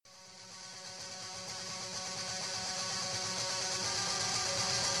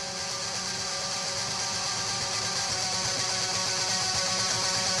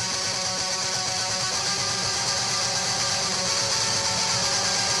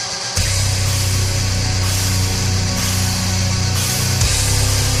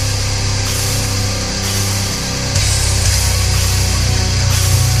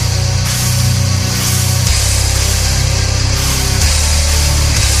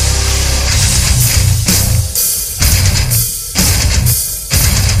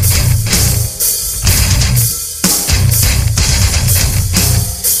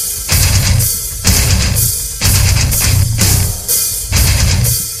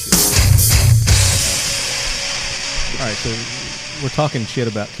right, so we're talking shit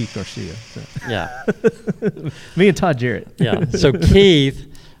about Keith Garcia. So. Yeah. Me and Todd Jarrett. Yeah. So Keith,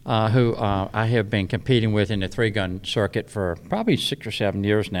 who I have been competing with in the 3-gun circuit for probably 6 or 7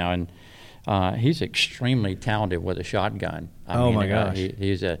 years now, and he's extremely talented with a shotgun. My gosh.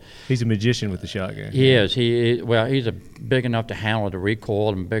 He's a magician with the shotgun. He is. He's big enough to handle the recoil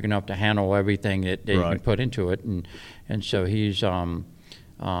and big enough to handle everything that you can put into it, and so he's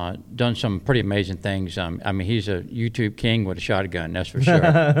done some pretty amazing things. I mean, he's a YouTube king with a shotgun, that's for sure.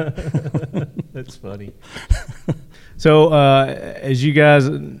 That's funny. So, as you guys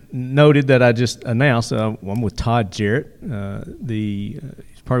noted that I just announced, I'm with Todd Jarrett.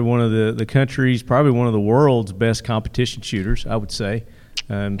 He's probably one of the country's, probably one of the world's best competition shooters, I would say.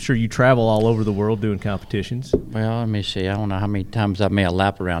 I'm sure you travel all over the world doing competitions. Well, let me see. I don't know how many times I've made a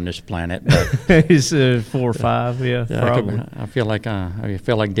lap around this planet. But it's 4 or 5, yeah, probably. I feel like Dale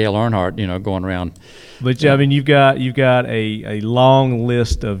Earnhardt, going around. But I mean, you've got a long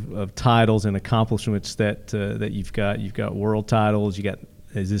list of titles and accomplishments that you've got. You've got world titles.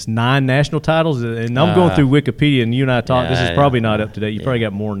 Is this 9 national titles? And I'm going through Wikipedia, and you and I talked. This is probably not up to date. You probably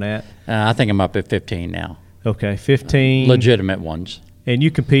got more than that. I think I'm up at 15 now. Okay, 15 legitimate ones. And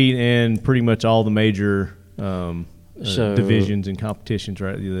you compete in pretty much all the major divisions and competitions,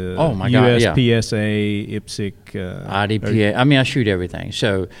 right? Oh my God! US, PSA, IPSC, IDPA. I mean, I shoot everything.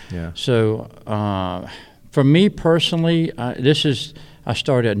 So for me personally, I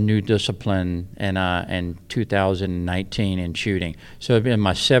started a new discipline in 2019 in shooting. So it's been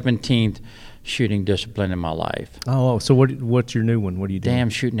my 17th shooting discipline in my life. Oh, so what's your new one? What are you doing?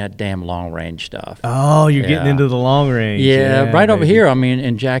 Shooting that damn long range stuff. Oh, you're getting into the long range. Yeah, right over here. I mean,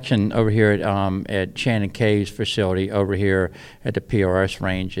 in Jackson, over here at Shannon Kay's facility, over here at the PRS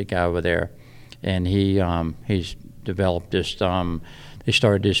range, the guy over there, and he's developed this. They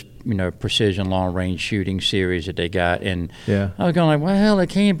started this, precision long range shooting series that they got, and I was going like, well, hell, it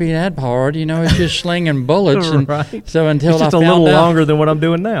can't be that hard, it's just slinging bullets. Right. And so until it's just I found a little out, longer than what I'm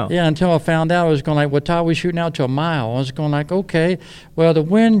doing now. Yeah, until I found out, I was going like, well, Todd, we're shooting out to a mile. I was going like, okay, well, the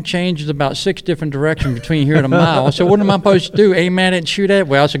wind changes about 6 different directions between here and a mile. So what am I supposed to do? Aim at it and shoot at it?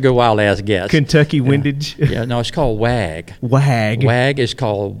 Well, that's a good wild ass guess. Kentucky windage. Yeah, no, it's called WAG. WAG. WAG is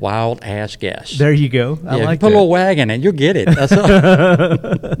called wild ass guess. There you go. I like put that. a little WAG in it, you'll get it. That's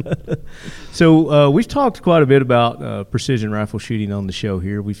all. So we've talked quite a bit about precision rifle shooting on the show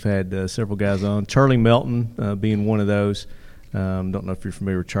here. We've had several guys on. Charlie Melton being one of those. Don't know if you're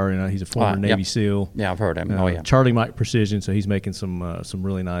familiar with Charlie or not. He's a former Navy SEAL. Yeah, I've heard him. Yeah. Charlie Mike Precision, so he's making some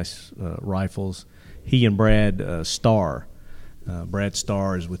really nice rifles. He and Brad Starr. Brad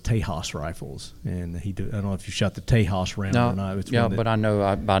Starr is with Tejas Rifles, and I don't know if you shot the Tejas round or not. It's but I know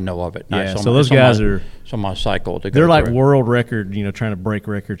of it. Yeah, so those guys are on my cycle. They're like world record, trying to break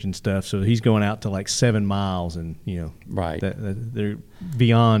records and stuff. So he's going out to like 7 miles, and right. They're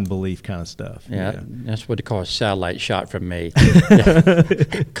beyond belief kind of stuff. Yeah, that's what they call a satellite shot from me.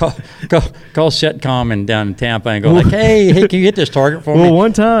 Call Setcom and down in Tampa and go like, hey, can you hit this target for me? Well,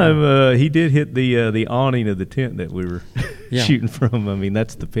 one time he did hit the awning of the tent that we were shooting from. I mean,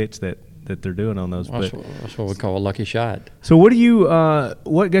 that's the pitch that they're doing on those. That's what we call a lucky shot. So what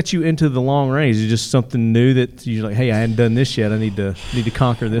got you into the long range? Is it just something new that you're like, hey, I hadn't done this yet. I need to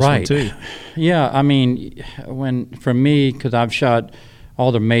conquer this one too. Yeah, I mean, for me, because I've shot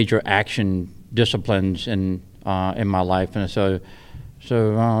all the major action disciplines in my life, and so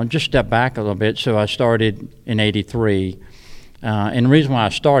just step back a little bit. So I started in '83, and the reason why I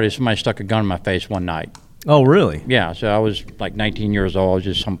started, somebody stuck a gun in my face one night. Oh, really? Yeah. So I was like 19 years old. I was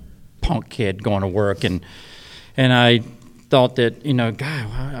just some punk kid going to work, and I thought that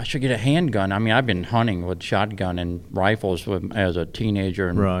God, I should get a handgun. I mean, I've been hunting with shotgun and rifles as a teenager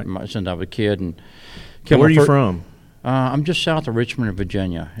and since I was a kid. And where are you from? I'm just south of Richmond,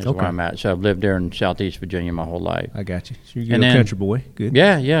 Virginia, is where I'm at. So I've lived there in Southeast Virginia my whole life. I got you. So you're a country boy. Good.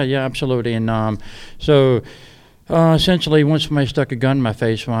 Yeah, absolutely. And essentially, once somebody stuck a gun in my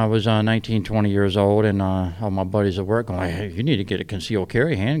face when I was 19, 20 years old, and all my buddies at work going, hey, you need to get a concealed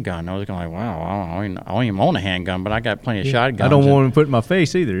carry handgun. I was going like, wow, I don't even own a handgun, but I got plenty of shotguns. I don't want them put in my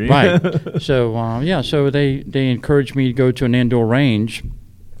face either. Right. So, so they encouraged me to go to an indoor range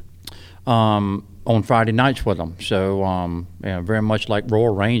on Friday nights with them. So very much like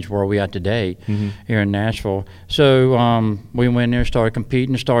Royal Range where we at today here in Nashville. So we went there, started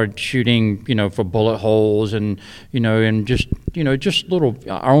competing, started shooting, for bullet holes and just little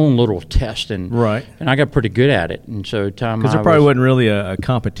our own little testing. Right. And I got pretty good at it. And so because there probably wasn't really a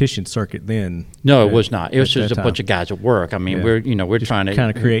competition circuit then. No, it was not. It was just a bunch of guys at work. I mean, we're just trying to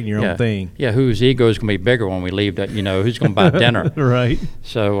kind of creating your own thing. Yeah, whose ego is going to be bigger when we leave? That who's going to buy dinner? Right.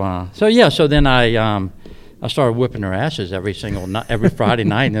 So then I I started whipping their asses every Friday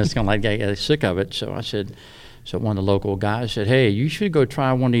night, and it's kind of like I got sick of it. So I said, so one of the local guys said, hey, you should go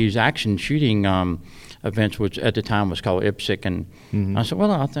try one of these action shooting events, which at the time was called IPSC. And I said,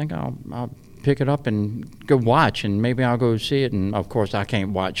 well, I think I'll pick it up and go watch, and maybe I'll go see it. And of course, I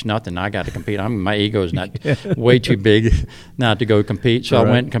can't watch nothing. I got to compete. My ego's not way too big not to go compete. So I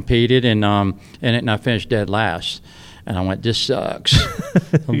went and competed, and I finished dead last. And I went, this sucks.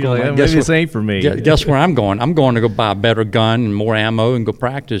 You're like, maybe this ain't for me. Guess where I'm going? I'm going to go buy a better gun and more ammo and go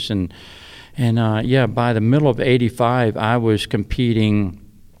practice. And by the middle of '85, I was competing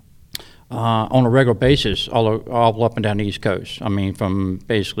on a regular basis all up and down the East Coast. I mean, from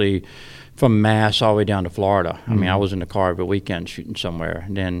Mass all the way down to Florida. I mean, I was in the car every weekend shooting somewhere.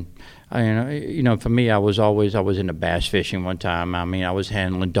 And then, for me, I was into bass fishing one time. I mean, I was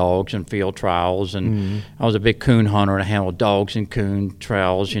handling dogs and field trials, and I was a big coon hunter, and I handled dogs and coon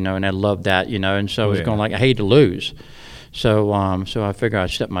trials, and I loved that, and so I was going like, I hate to lose. So I figured I'd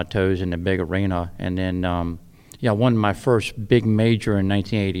step my toes in the big arena, and then, I won my first big major in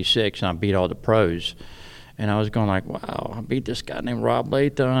 1986, and I beat all the pros. And I was going like, wow, I beat this guy named Rob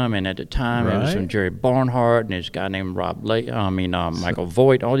Latham, and at the time it was some Jerry Barnhart, and this guy named Michael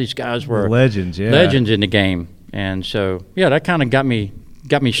Voigt. All these guys were legends in the game, and so that kind of got me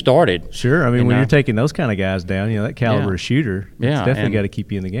started. Sure, I mean when you're taking those kind of guys down, that caliber of shooter, it's definitely got to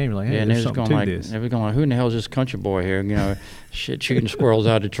keep you in the game. You're like, hey, there's something to this. They were going like, who in the hell is this country boy here? Shooting squirrels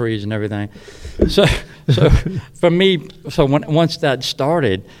out of the trees and everything. So for me, once that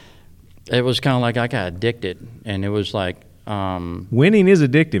started, it was kind of like I got addicted, and it was like winning is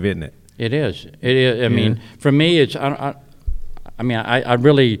addictive, isn't it? It is. It is. I mean, for me, it's. I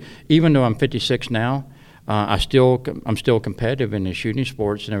really, even though I'm 56 now, I'm still competitive in the shooting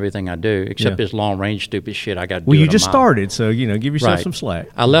sports and everything I do, except this long range stupid shit I got to do. Well, you just started, so give yourself some slack.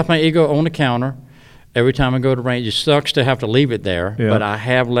 I left my ego on the counter. Every time I go to range, it sucks to have to leave it there, but I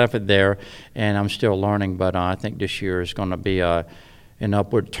have left it there, and I'm still learning. But I think this year is going to be an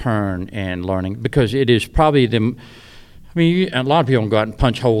upward turn and learning, because it is probably a lot of people go out and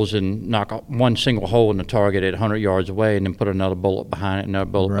punch holes and knock one single hole in the target at 100 yards away and then put another bullet behind it,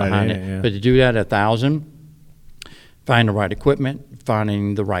 another bullet behind it. Yeah. But to do that at 1,000, find the right equipment,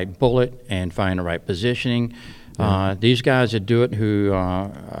 finding the right bullet, and finding the right positioning. These guys that do it who,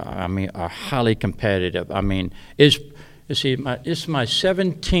 are highly competitive. I mean, it's my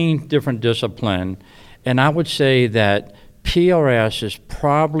 17th different discipline, and I would say that PRS is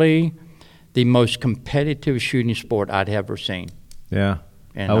probably the most competitive shooting sport I'd ever seen. Yeah,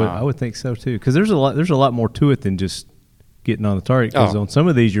 and I would think so too, because there's a lot more to it than just getting on the target. Because on some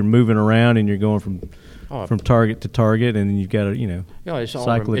of these, you're moving around and you're going from target to target, and then you've got to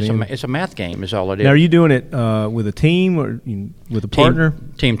cycle it in. It's a math game. Is all it is. Now, are you doing it with a team or with a partner?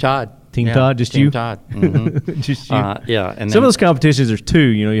 Team Todd. Todd, just Team you? Todd. Mm-hmm. Just you? And some of those competitions, there's two.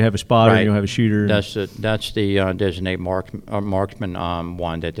 You have a spotter and you'll have a shooter. That's the designated marksman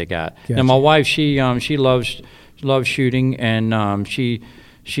one that they got. Gotcha. Now, my wife, she loves shooting, and she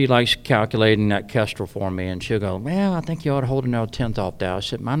likes calculating that Kestrel for me, and she'll go, well, I think you ought to hold another 10th off that. I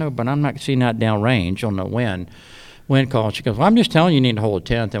said, I know, but I'm not seeing that down range on the wind call. She goes, well, I'm just telling you, you need to hold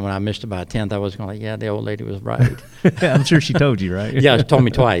a 10th. And when I missed about a 10th, I was going, the old lady was right. I'm sure she told you, right? Yeah, she told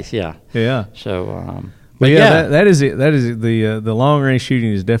me twice, yeah. So, that is it. That is the long range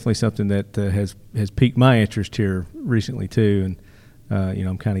shooting is definitely something that has piqued my interest here recently too, and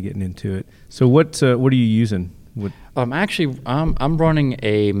I'm kind of getting into it. So what are you using? I'm running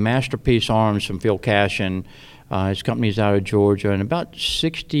a Masterpiece Arms from Phil Cashin. His company's out of Georgia, and about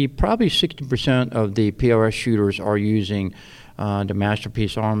 60% of the PRS shooters are using the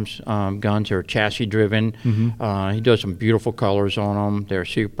Masterpiece Arms guns. They're chassis driven. Mm-hmm. He does some beautiful colors on them. They're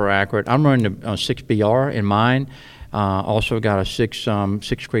super accurate. I'm running a 6BR in mine. Also got a 6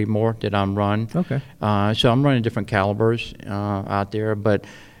 Creedmoor that I'm running. Okay. So I'm running different calibers out there, but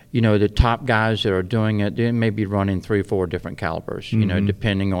the top guys that are doing it, they may be running 3 or 4 different calibers,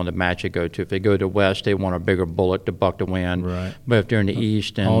 depending on the match they go to. If they go to West, they want a bigger bullet to buck the wind. Right. But if they're in the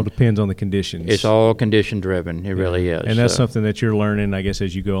East, and all depends on the conditions. It's all condition driven. It really is. And that's something that you're learning, I guess,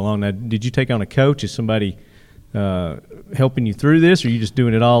 as you go along. Now, did you take on a coach? Is somebody helping you through this, or are you just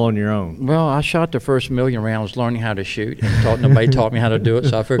doing it all on your own? Well, I shot the first million rounds learning how to shoot, and nobody taught me how to do it,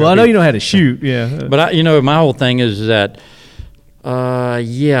 so I figured. Well, I know you know how to shoot, yeah. But my whole thing is that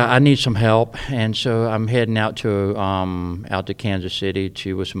I need some help, and so I'm heading out to Kansas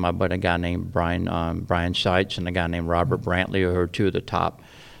City with some of my buddy, a guy named Brian Seitz and a guy named Robert Brantley, who are two of the top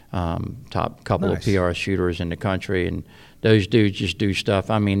couple of PRS shooters in the country, and those dudes just do stuff.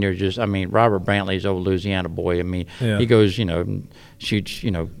 Robert Brantley's old Louisiana boy. He goes, shoots,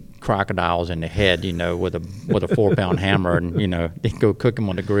 crocodiles in the head, with a 4-pound hammer, and they go cook them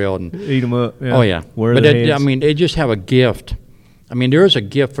on the grill and eat them up. Yeah. Oh yeah, Where but the heads? they just have a gift. There is a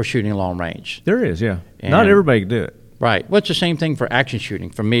gift for shooting long range. There is, yeah. And Not everybody can do it. Right. Well, it's the same thing for action shooting.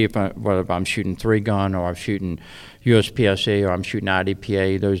 For me, whether I'm shooting 3-gun or I'm shooting USPSA or I'm shooting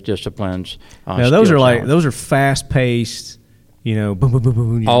IDPA, those disciplines. Now those are fast paced. Boom, boom, boom,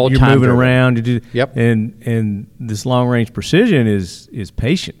 boom. All you're time moving driven. around. Yep. And this long range precision is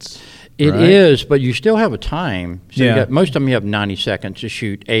patience. It right? is, but you still have a time. So Yeah. most of them you have 90 seconds to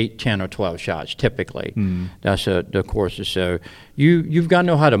shoot 8, 10, or 12 shots typically. That's the courses. So you've got to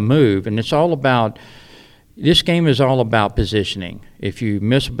know how to move, and it's all about. This game is all about positioning. If you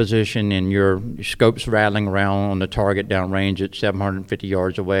miss a position and your scope's rattling around on the target downrange at 750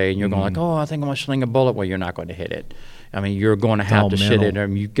 yards away, and you're going like, oh, I think I'm going to sling a bullet, well, you're not going to hit it. You're going to have to sit in there.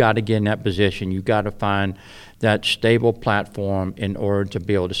 You've got to get in that position. You've got to find that stable platform in order to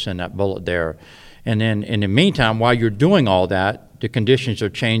be able to send that bullet there. And then in the meantime, while you're doing all that, the conditions are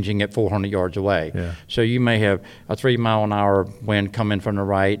changing at 400 yards away. Yeah. So you may have a 3-mile-an-hour wind coming from the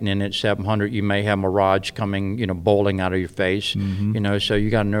right, and then at 700 you may have mirage coming, bowling out of your face. So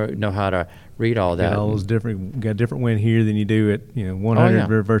you got to know how to read all that. All those got different wind here than you do at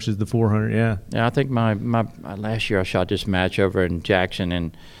 100 versus the 400. Yeah. Yeah, I think my last year I shot this match over in Jackson,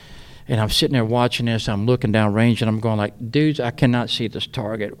 and I'm sitting there watching this. I'm looking down range, and I'm going like, dudes, I cannot see this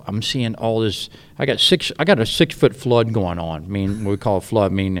target. I'm seeing all this. I got a 6-foot flood going on. We call it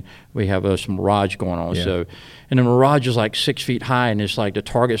flood. We have some mirage going on. Yeah. So, and the mirage is like 6 feet high, and it's like the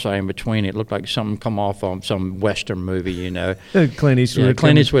targets are in between. It looked like something come off on some Western movie, Clint Eastwood.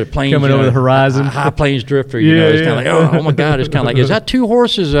 Clint Eastwood planes coming over the horizon. High planes drifter. It's kind of like, oh my God. It's kind of like, is that 2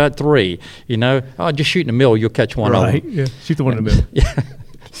 horses? Or is that 3? Just shoot in the middle. You'll catch one of them. Right. Yeah. Shoot the one in the middle. Yeah.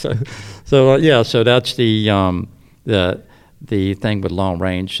 So that's the thing with long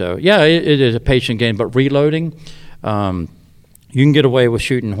range. So yeah, it is a patient game, but reloading, you can get away with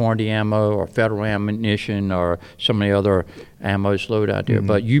shooting Hornady ammo or Federal ammunition or some of the other ammos load out there,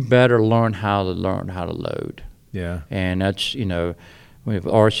 but you better learn how to load. Yeah. And that's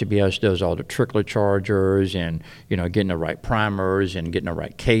RCBS does all the trickler chargers and getting the right primers and getting the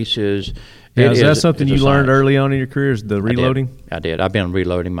right cases. Now, is that something you learned early on in your career, is the reloading? I did. I've been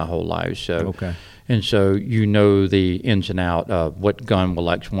reloading my whole life. So okay. And so the ins and out of what gun will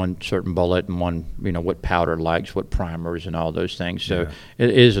likes one certain bullet and one, what powder likes, what primers and all those things. So it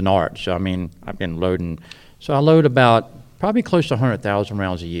is an art. So I've been loading. So I load about probably close to 100,000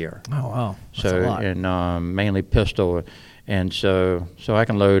 rounds a year. Oh wow. That's a lot. And mainly pistol. And so I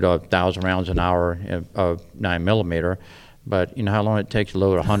can load 1,000 rounds an hour of 9mm. But you know how long it takes to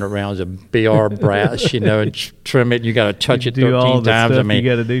load 100 rounds of BR brass, and trim it. You got to touch it 13 all the times. Stuff you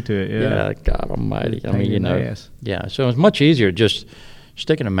got to do to it. Yeah, God Almighty. Ass. Yeah. So it's much easier just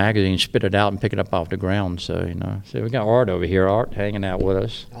stick in a magazine, spit it out, and pick it up off the ground. So so we got Art over here. Art hanging out with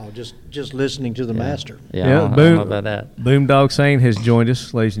us. Oh, just listening to the master. Yeah. I don't know about that. Boomdog Saint has joined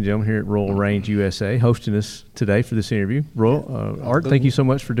us, ladies and gentlemen, here at Royal Range USA, hosting us today for this interview. Art, thank you so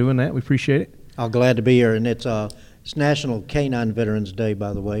much for doing that. We appreciate it. I'm glad to be here, and it's National Canine Veterans Day,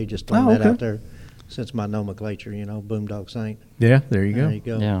 by the way. Just throwing that out there, since my nomenclature, Boomdog Saint. Yeah, there you go. There you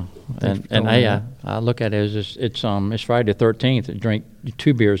go. Yeah, and I look at it as it's Friday the 13th. Drink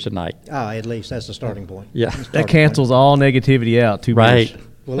 2 beers tonight. At least that's the starting point. Yeah, that cancels all negativity out. 2 beers.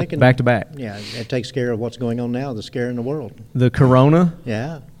 Well, it can, back to back. Yeah, it takes care of what's going on now. The scare in the world. The Corona.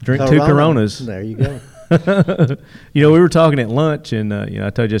 Yeah. Drink 2 Coronas. There you go. We were talking at lunch, and I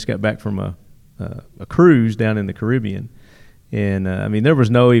told you I just got back from a cruise down in the Caribbean, and there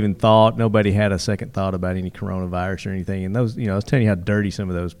was no even thought. Nobody had a second thought about any coronavirus or anything. And those, I was telling you how dirty some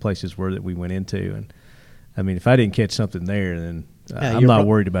of those places were that we went into. And if I didn't catch something there, then I'm not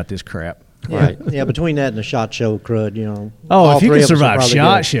worried about this crap. Yeah, right. Yeah. Between that and the SHOT Show crud, Oh, if you can survive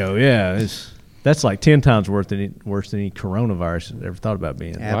SHOT Show, that's like 10 times worse than any coronavirus ever thought about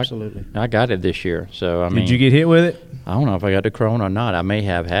being. Absolutely. I got it this year, so Did you get hit with it? I don't know if I got the corona or not. I may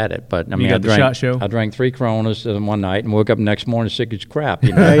have had it, but you got the SHOT Show? I drank 3 Coronas one night and woke up the next morning sick as crap.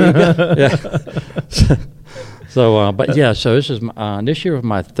 There you go. Yeah. So this is this year was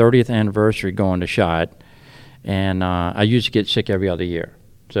my 30th anniversary going to SHOT, and I used to get sick every other year.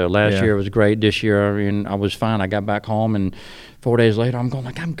 So last year was great. This year, I was fine. I got back home, and 4 days later, I'm going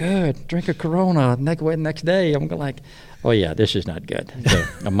like, I'm good. Drink a Corona. Next day, I'm going like, oh yeah, this is not good. So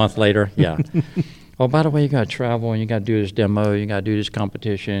a month later, oh, by the way, you got to travel and you got to do this demo. You got to do this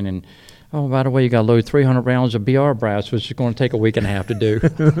competition, and oh, by the way, you got to load 300 rounds of BR brass, which is going to take a week and a half to do.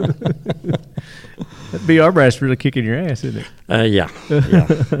 That BR brass really kicking your ass, isn't it?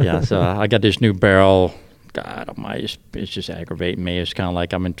 Yeah. So I got this new barrel God Almighty, it's just aggravating me. It's kind of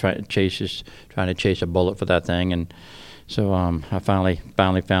like I'm trying to chase a bullet for that thing, and so I finally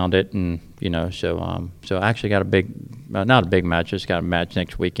found it, and so I actually got a big, not a big match, just got a match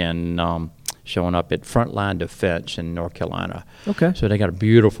next weekend. Showing up at Frontline Defense in North Carolina. Okay. So they got a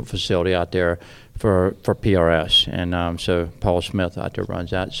beautiful facility out there for PRS, and so Paul Smith out there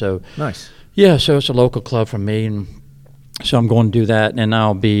runs that. So nice. Yeah, so it's a local club for me, and so I'm going to do that, and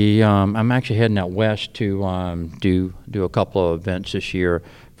I'll be. I'm actually heading out west to do a couple of events this year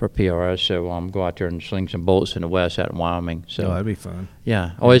for PRS. So go out there and sling some bullets in the west out in Wyoming. So that'd be fun.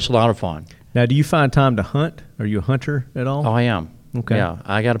 Yeah. Oh, it's a lot of fun. Now, do you find time to hunt? Are you a hunter at all? Oh, I am. Okay. Yeah,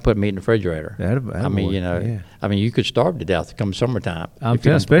 I got to put meat in the refrigerator. I mean, I mean, you could starve to death come summertime. I'm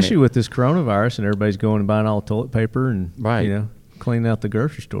telling, especially with this coronavirus and everybody's going and buying all toilet paper and cleaning out the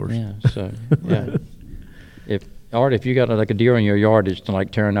grocery stores. Yeah. So yeah, if you got like a deer in your yard, it's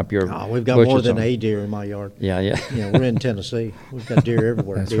like tearing up your. Oh, we've got more than a deer in my yard. Yeah. We're in Tennessee. We've got deer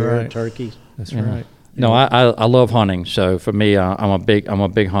everywhere. That's deer, right. Turkeys. That's right. No, I love hunting. So for me, I'm a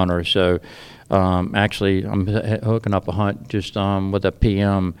big hunter. So. Actually, I'm hooking up a hunt just with a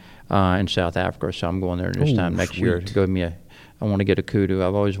PM in South Africa, so I'm going there this time next year. To go I want to get a kudu.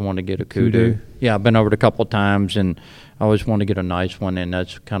 I've always wanted to get a kudu. Yeah, I've been over it a couple of times, and I always want to get a nice one, and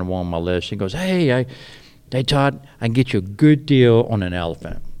that's kind of one on my list. He goes, hey Todd, I can get you a good deal on an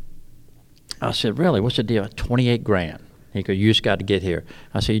elephant. I said, really? What's the deal? $28,000. He goes, you just got to get here.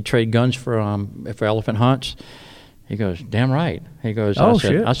 I said, you trade guns for elephant hunts? He goes, damn right. He goes, I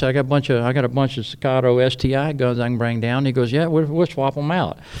said, I got a bunch of Staccato STI guns I can bring down. He goes, yeah, we'll swap them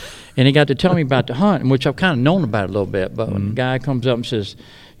out. And he got to tell me about the hunt, which I've kind of known about it a little bit. But when the guy comes up and says,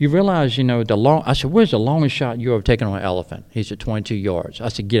 you realize, I said, where's the longest shot you ever taken on an elephant? He said, 22 yards. I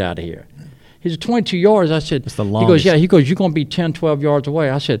said, get out of here. He said, 22 yards. I said, it's the longest. He goes, yeah. He goes, you're going to be 10, 12 yards away.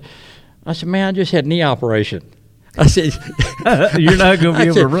 I said, man, I just had a knee operation. I said, you're not going to be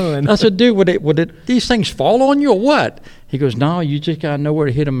able to run. I said, dude, would these things fall on you or what? He goes, no, you just got to know where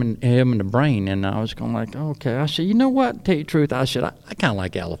to hit him in the brain. And I was going like, okay. I said, you know what? Tell you the truth, I said, I kind of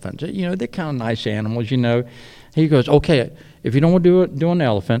like elephants. They're kind of nice animals, He goes, okay, if you don't want to do an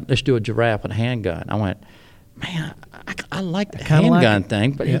elephant, let's do a giraffe with a handgun. I went, man, I like the handgun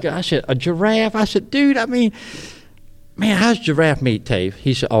thing. But I said, a giraffe? I said, dude, man, how's giraffe meat taste?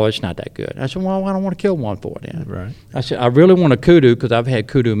 He said, oh, it's not that good. I said, well, I don't want to kill one for it then. Right. I said, I really want a kudu because I've had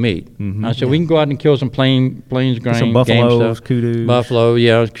kudu meat. Mm-hmm. I said, we can go out and kill some plains grain, some buffaloes, kudus. Buffalo,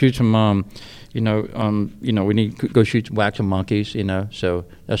 yeah, shoot some, we need to go wax some monkeys, so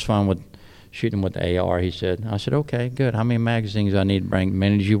that's fun with shooting with the AR, he said. I said, okay, good. How many magazines I need to bring?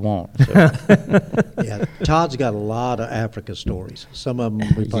 Many as you want. So. Yeah, Todd's got a lot of Africa stories. Some of them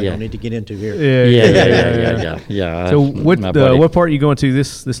we probably don't need to get into here. Yeah. So what part are you going to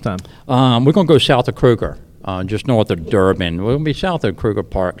this time? We're going to go south of Kruger, just north of Durban. We're going to be south of Kruger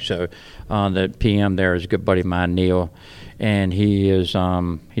Park. So the PM there is a good buddy of mine, Neil. And he does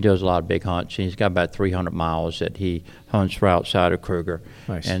a lot of big hunts. He's got about 300 miles that he hunts right outside of Kruger.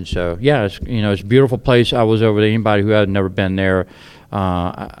 Nice. And so, it's a beautiful place. I was over there. Anybody who had never been there,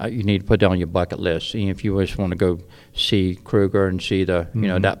 you need to put that on your bucket list. And if you just want to go see Kruger and see the,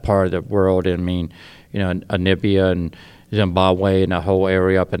 that part of the world, Namibia and Zimbabwe and the whole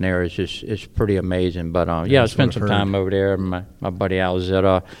area up in there is it's pretty amazing. But I spent some time over there. My buddy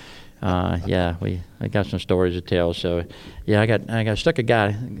Alzetta. I got some stories to tell. So, I got stuck a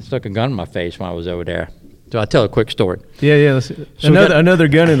gun in my face when I was over there. So I'll tell a quick story. Yeah. Another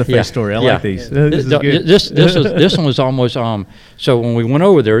gun in the face story. I like these. This one was almost so when we went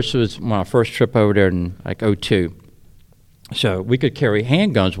over there, this was my first trip over there in like 2002. So we could carry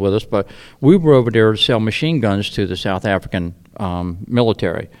handguns with us, but we were over there to sell machine guns to the South African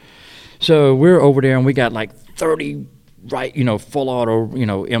military. So we're over there and we got like 30 full auto,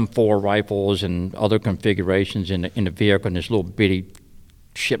 M4 rifles and other configurations in the vehicle, and this little bitty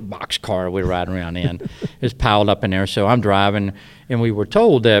shit box car we were riding around in is piled up in there. So I'm driving, and we were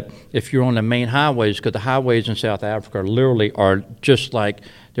told that if you're on the main highways, because the highways in South Africa literally are just like,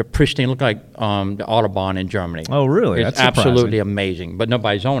 they're pristine, look like the Autobahn in Germany. Oh, really? It's absolutely amazing, but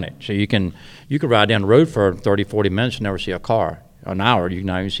nobody's on it. So you can ride down the road for 30, 40 minutes and never see a car. An hour, you can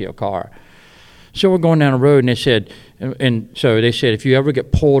not even see a car. So we're going down the road, and they said, if you ever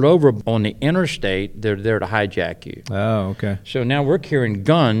get pulled over on the interstate, they're there to hijack you. Oh, okay. So now we're carrying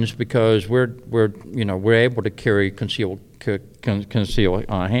guns because we're able to carry conceal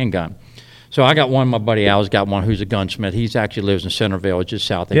handgun. So I got one. My buddy Al's got one who's a gunsmith. He's actually lives in Centerville, just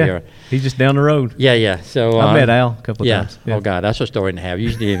south of here. He's just down the road. Yeah. So I met Al a couple of times. Yeah. Oh God, that's a story to have.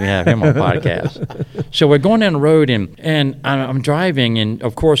 Usually even have him on podcast. So we're going down the road and I'm driving, and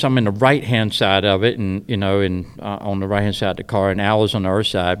of course I'm in the right hand side of it, and on the right hand side of the car, and Al is on the other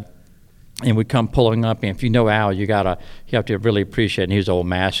side. And we come pulling up, and if you know Al, you have to really appreciate him. He's an old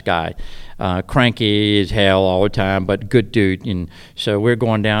mask guy, cranky as hell all the time, but good dude. And so we're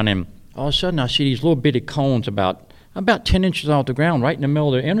going down, and all of a sudden I see these little bitty cones about 10 inches off the ground, right in the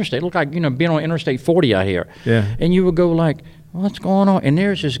middle of the interstate. Look like being on Interstate 40 out here. Yeah. And you would go like, what's going on? And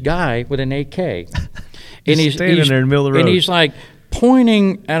there's this guy with an AK, and he's standing there in the middle of the road, and he's like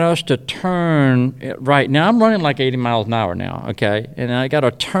pointing at us to turn right. Now I'm running like 80 miles an hour now, okay? And I got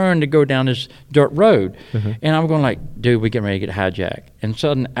to turn to go down this dirt road. Mm-hmm. And I'm going like, dude, we're getting ready to get hijacked. And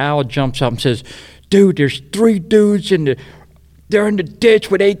suddenly Al jumps up and says, dude, there's 3 dudes they're in the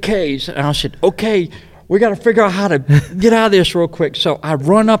ditch with AKs. And I said, okay, we got to figure out how to get out of this real quick. So I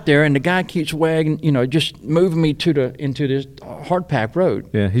run up there, and the guy keeps wagging, just moving me into this hard packed road.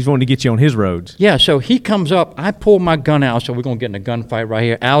 Yeah, he's wanting to get you on his roads. Yeah, so he comes up. I pull my gun out. So we're going to get in a gunfight right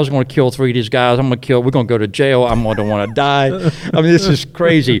here. Al's going to kill 3 of these guys. We're going to go to jail. I'm going to want to die. I mean, this is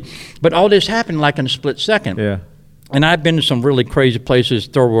crazy. But all this happened like in a split second. Yeah. And I've been to some really crazy places,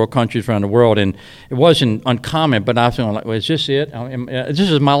 third world countries around the world, and it wasn't uncommon. But I was feeling like, well, is this it? This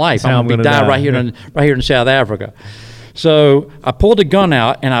is my life. I'm going to die right here in South Africa. So I pulled the gun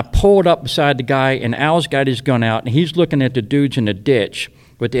out, and I pulled up beside the guy, and Al's got his gun out, and he's looking at the dudes in the ditch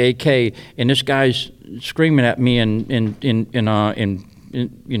with the AK, and this guy's screaming at me in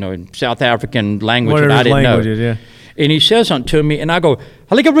South African language that I didn't know. Yeah. And he says something to me, and I go,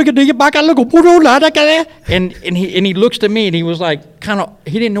 and he looks to me, and he was like,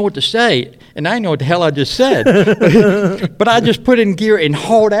 he didn't know what to say, and I didn't know what the hell I just said. But I just put in gear and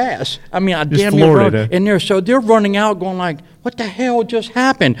hauled ass. I mean, I damn near run in there. So they're running out going like, what the hell just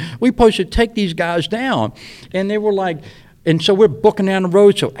happened? We supposed to take these guys down. And they were like, and so we're booking down the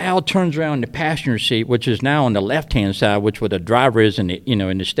road. So Al turns around in the passenger seat, which is now on the left-hand side, which where the driver is in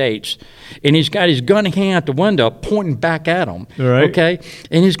the States. And he's got his gun in hand out the window, pointing back at him. Right. Okay?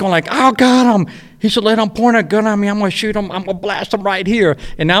 And he's going like, oh, got him. He said, let him point a gun at me. I'm going to shoot him. I'm going to blast him right here.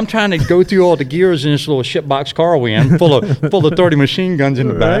 And now I'm trying to go through all the gears in this little shitbox car we in, full of 30 machine guns in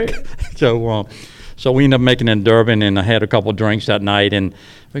the back. So we ended up making it in Durban, and I had a couple drinks that night, and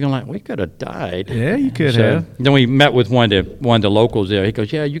we're going like, we could have died. Yeah, you could have. Then we met with one of the locals there. He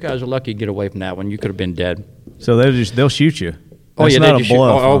goes, yeah, you guys are lucky to get away from that one. You could have been dead. So they'll shoot you. Oh, That's yeah, not a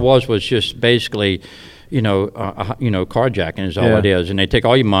bluff. All it was just basically, carjacking is all it is. And they take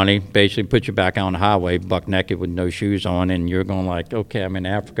all your money, basically put you back on the highway, buck naked with no shoes on, and you're going like, okay, I'm in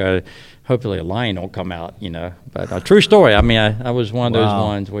Africa. Hopefully a lion don't come out, But a true story. I mean, I was one of those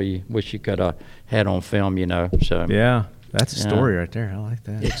ones where you wish you could have had on film, So yeah, that's a story right there. I like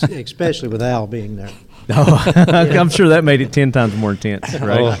that. Especially with Al being there. Oh, I'm sure that made it 10 times more intense,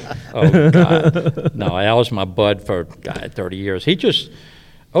 right? Oh God. No, Al was my bud for 30 years. He just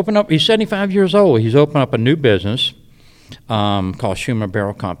opened up. He's 75 years old. He's opened up a new business called Schumer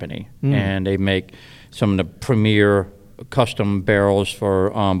Barrel Company, and they make some of the premier custom barrels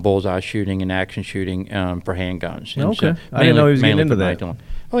for bullseye shooting and action shooting for handguns. And okay, I didn't know he was getting into that.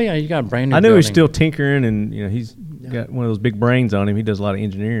 Oh yeah, you got a brand new. I knew building. He's still tinkering, and he's got one of those big brains on him. He does a lot of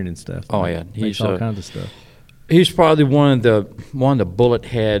engineering and stuff. Oh yeah, he's all kinds of stuff. He's probably one of the bullet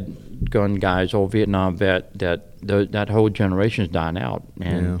head gun guys, old Vietnam vet that whole generation's dying out,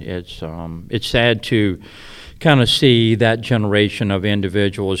 and it's sad to kind of see that generation of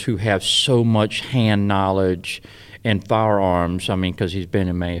individuals who have so much hand knowledge and firearms. I mean, because he's been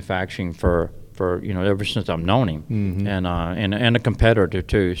in manufacturing for ever since I've known him, and a competitor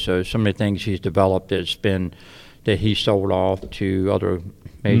too. So some of the things he's developed that he sold off to other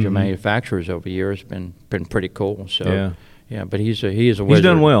major manufacturers over the years been pretty cool. So but he is a wizard. He's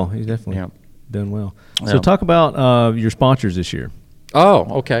done well. He's definitely done well. So talk about your sponsors this year.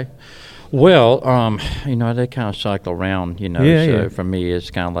 Oh, okay. Well, they kind of cycle around, so for me,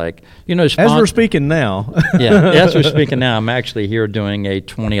 it's kind of like, as we're speaking now. As we're speaking now, I'm actually here doing a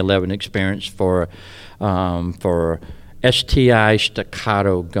 2011 experience for STI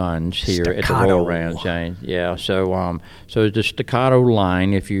Staccato guns here at the Royal Ranch. So the Staccato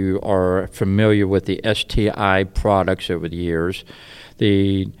line, if you are familiar with the STI products over the years,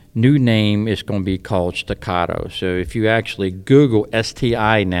 the new name is going to be called Staccato. So if you actually Google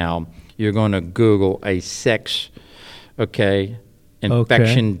STI now, you're going to Google a sex,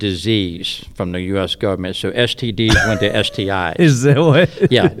 infection disease from the U.S. government. So STDs went to STIs. Is that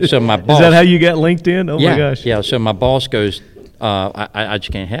what? Yeah. So my boss. Is that how you got LinkedIn? Oh my gosh. Yeah. So my boss goes, I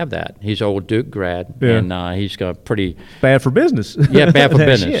just can't have that. He's old Duke grad, Yeah. and he's got pretty Bad for business. yeah bad for That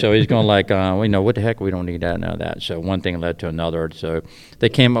business. shit. So he's going like, what the heck? We don't need that, none of that. So one thing led to another. So they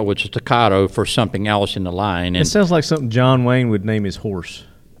came up with staccato for something else in the line, It and sounds like something John Wayne would name his horse.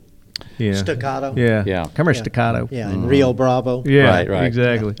 Yeah. Staccato. Yeah. Yeah. Come here, Yeah. staccato. Yeah, and Rio Bravo. Yeah. right,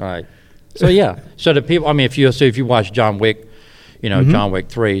 Exactly. right. So yeah, so the people. I mean, if you watch John Wick, John Wick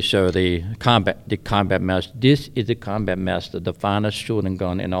 3. So the combat master. This is the combat master, the finest shooting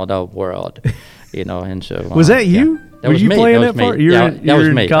gun in all the world. And so Was that you? That Were was you me. playing that that part? Was me. You're Yeah, in- that was you're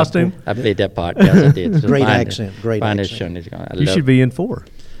in me. costume? I played that part. Yes, I did. So Great finest- accent, great finest accent. shooting gun. I You love- should be in 4.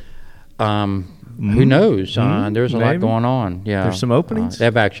 Who knows? There's a lot Maybe. going on. Yeah, There's some openings?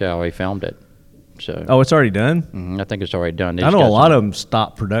 They've actually already filmed it. So Oh, it's already done? I think it's already done. They I just know a got lot some- of them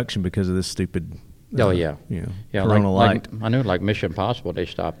stopped production because of this stupid. Oh yeah, Corona Light. I knew like Mission Impossible. They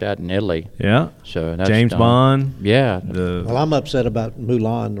stopped that in Italy. Yeah. So that's James done. Bond. Yeah. Well, I'm upset about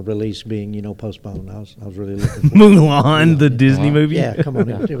Mulan, the release being, postponed. I was really looking for Mulan, the Disney movie. Yeah, come on.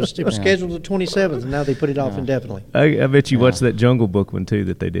 It was scheduled the 27th, and now they put it off indefinitely. I bet you watched that Jungle Book one too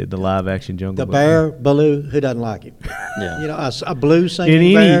that they did, the live action Jungle The Book. bear, Baloo, who doesn't like him? Yeah. A blue singing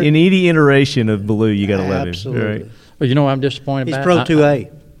In bear. any iteration of Baloo, you got to love him. Absolutely. Right? Well, you know what I'm disappointed He's about? Pro I-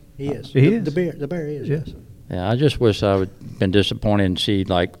 2A. He is. He is? The bear is, yes. Yeah, I just wish I would been disappointed and see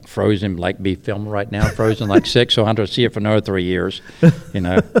like Frozen like be filmed right now. Frozen like 6, so I have to see it for another 3 years.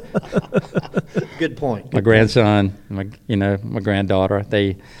 Good point. My grandson, my granddaughter,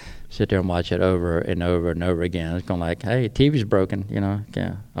 they sit there and watch it over and over and over again. It's going like, hey, TV's broken.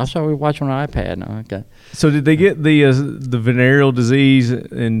 Yeah. I saw we watch on an iPad. No, okay. So did they get the venereal disease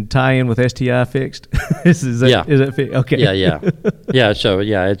and tie in with STI fixed? Is that fixed? Okay. Yeah. So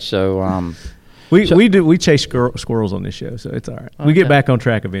it's so. We chase squirrels on this show, so it's all right. We get back on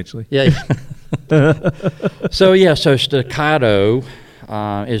track eventually. Yeah. So Staccato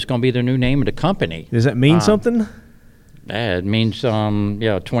is going to be the new name of the company. Does that mean something? Yeah, it means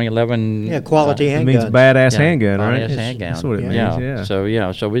 2011. Yeah, quality It handguns. means badass handgun, right? Badass handgun. That's what it means. Yeah.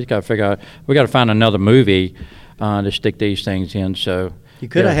 So we got to figure out. We got to find another movie to stick these things in. So You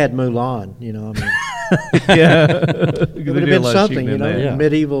could have had Mulan, Yeah. It would have been something,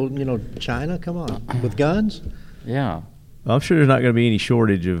 medieval, China, come on, with guns. yeah. I'm sure there's not going to be any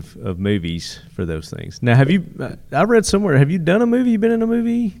shortage of movies for those things. Now, have you? I read somewhere. Have you done a movie? You been in a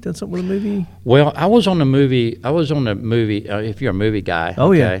movie? Done something with a movie? Well, I was on the movie. If you're a movie guy.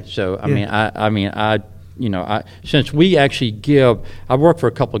 Oh, yeah. Okay? So Yeah. Since we actually I worked for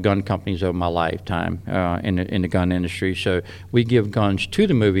a couple of gun companies over my lifetime in the gun industry. So we give guns to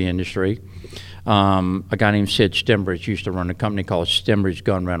the movie industry. A guy named Sid Stembridge used to run a company called Stembridge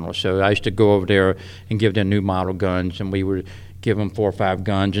Gun Rental. So I used to go over there and give them new model guns, and we would give them 4 or 5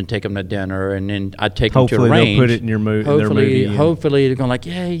 guns and take them to dinner, and then I'd take them to a range. Hopefully they'll put it in their movie. Hopefully they're going like,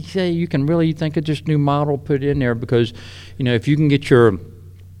 yeah, you can really think of this new model, put it in there, because if you can get your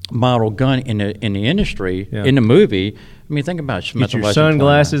model gun in the industry, in the movie. I mean, think about it. Get your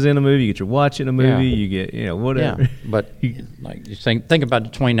sunglasses in a movie. You get your watch in a movie. You get whatever. Yeah, but you think about the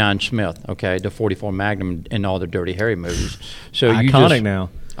 29 Smith, okay, the 44 Magnum in all the Dirty Harry movies. So iconic now.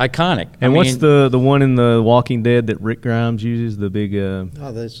 Iconic. And what's the one in The Walking Dead that Rick Grimes uses? The big.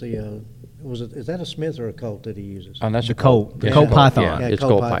 That's the. Is that a Smith or a Colt that he uses? Oh, that's the Colt. The Colt Python. Yeah, it's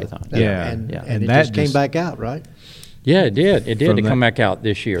Colt Python. And it just came back out, right? Yeah, it did. It did come back out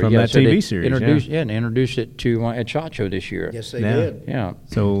this year. From that TV series. They introduced it to at SHOT Show this year. Yes, they did. Yeah.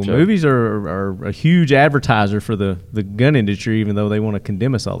 So movies are a huge advertiser for the gun industry, even though they want to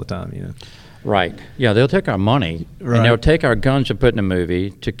condemn us all the time. Right. Yeah, they'll take our money and they'll take our guns and put in a movie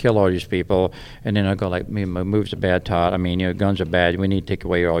to kill all these people, and then they'll go like, movies are bad, Todd. I mean, guns are bad. We need to take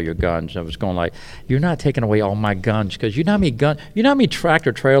away all your guns. I was going like, you're not taking away all my guns, because you know how many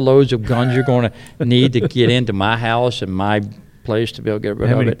tractor trailer loads of guns you're going to need to get into my house and my place to be able to get rid of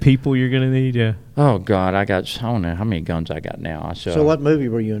it. How many people you're going to need? Yeah. Oh God, I don't know how many guns I got now. So what movie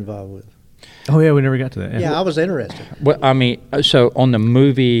were you involved with? Oh yeah, we never got to that. Yeah, I was interested. Well, I mean, so on the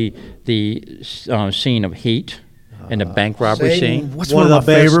movie, the scene of Heat and the bank robbery scene. What's one of my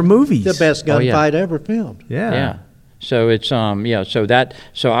favorite movies? The best gunfight ever filmed. Yeah. So it's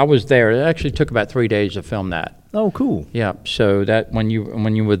so I was there. It actually took about 3 days to film that. Oh, cool. Yeah. So that when you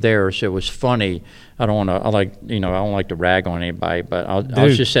were there, so it was funny. I don't like to rag on anybody, but I'll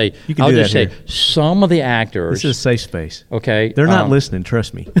just say some of the actors. This is a safe space. Okay. They're not listening.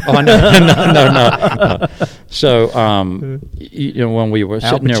 Trust me. Oh no. So, when we were Al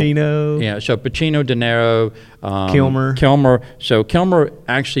sitting Pacino. there, yeah. So Pacino, De Niro, Kilmer. So Kilmer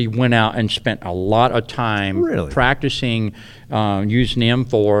actually went out and spent a lot of time Really? practicing using the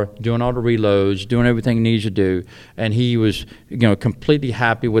M4, doing all the reloads, doing everything he needs to do, and he was, completely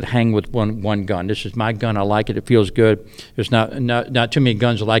happy with hanging with one gun. This is my gun. I like it. It feels good. There's not too many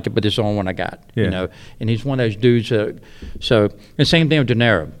guns like it, but this is the only one I got. Yeah. And he's one of those dudes. So the same thing with De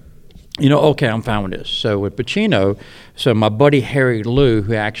Niro. Okay, I'm fine with this. So with Pacino, so my buddy Harry Lou,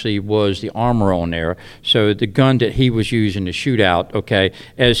 who actually was the armor on there, so the gun that he was using to shoot out, okay,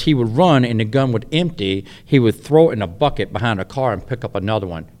 as he would run and the gun would empty, he would throw it in a bucket behind a car and pick up another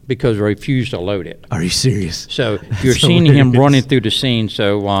one because he refused to load it. Are you serious? So you're seeing him running through the scene.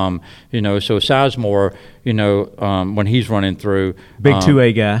 So so Sizemore, when he's running through, Big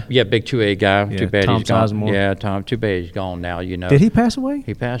 2A guy. Yeah, big 2A guy. Yeah, Too bad Tom he's gone. Sizemore. Yeah, Tom. Too bad he's gone now. Did he pass away?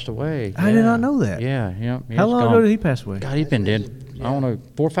 He passed away. I did not know that. Yeah. How long ago did he pass away? God, he's been dead. I don't know,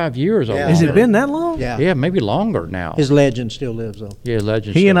 4 or 5 years. Yeah. Has it been that long? Yeah. Yeah, maybe longer now. His legend still lives, though. Yeah,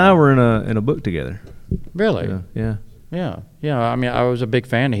 legend. He and I were in a book together. Really. Yeah. Yeah. I mean, I was a big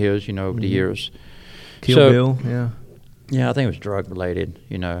fan of his. Over the years. Kill Bill. Yeah. Yeah, I think it was drug related,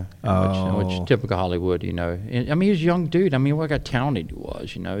 which is typical Hollywood, And, I mean, he was a young dude. I mean, what a talented he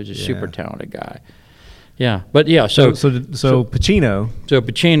was, He was a super talented guy. Yeah, but yeah, so Pacino. So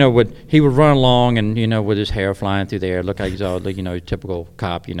Pacino would run along and with his hair flying through the air, look like he's all typical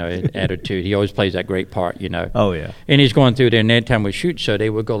cop, attitude. He always plays that great part, Oh yeah. And he's going through there, and every time we shoot, so they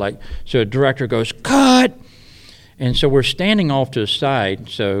would go so the director goes, cut. And so we're standing off to the side.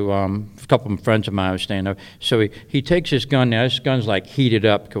 So a couple of friends of mine were standing up. So he takes his gun. Now this gun's like heated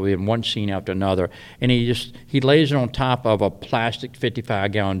up because we had one scene after another. And he lays it on top of a plastic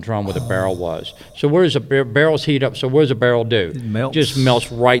 55-gallon drum where the barrel was. So where's the barrel's heat up? So what does the barrel do? It melts. Just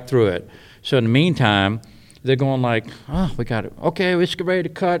melts right through it. So in the meantime, they're going like, we got it. Okay, let's get ready to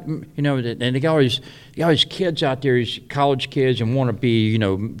cut. And they got all these kids out there, these college kids, and want to be,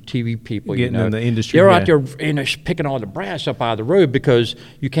 TV people. Getting in the industry. They're out there, picking all the brass up out of the road because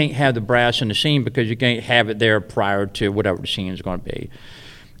you can't have the brass in the scene because you can't have it there prior to whatever the scene is going to be.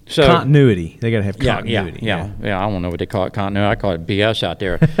 So continuity. They got to have continuity. Yeah. I don't know what they call it, continuity. I call it BS out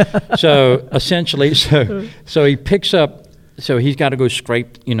there. So essentially, so he picks up. So he's got to go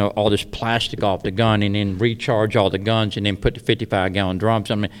scrape, all this plastic off the gun and then recharge all the guns and then put the 55-gallon drums.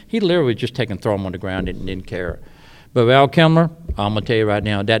 I mean, he literally just throw them on the ground and didn't care. But Val Kilmer, I'm going to tell you right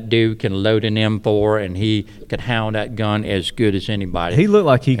now, that dude can load an M4 and he could hound that gun as good as anybody. He looked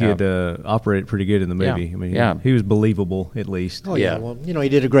like he could operate pretty good in the movie. Yeah. I mean, he was believable at least. Oh, yeah. Well, he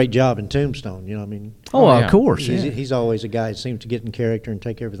did a great job in Tombstone, I mean. Of course. He's always a guy that seems to get in character and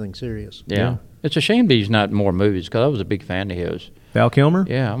take everything serious. Yeah. It's a shame that he's not in more movies because I was a big fan of his. Val Kilmer?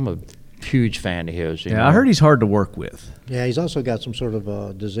 Yeah, I'm a huge fan of his. Yeah, I heard he's hard to work with. Yeah, he's also got some sort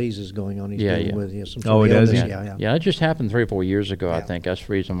of diseases going on. He's dealing with some he does. Yeah, it just happened 3 or 4 years ago. I think that's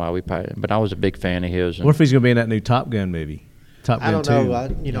the reason why we. But I was a big fan of his. What if he's going to be in that new Top Gun movie? Top Gun I don't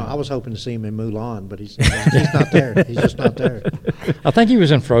 2. know. I was hoping to see him in Mulan, but he's not there. He's just not there. I think he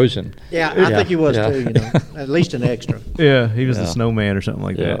was in Frozen. Yeah, I think he was too. At least an extra. Yeah, he was the snowman or something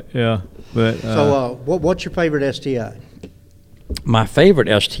like that. Yeah, but so what's your favorite STI? My favorite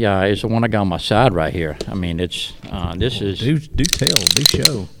STI is the one I got on my side right here. I mean, it's this is do tell, do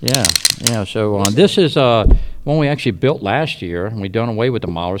show. Yeah. So this is one we actually built last year, and we done away with the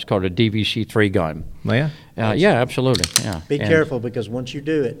model. It's called a DVC-3 gun. Yeah. Yeah, absolutely. Yeah. Be careful because once you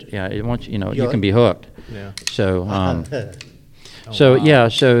do it. Yeah, you can be hooked. Yeah. So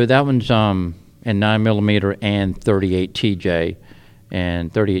so that one's in 9mm and 38 TJ,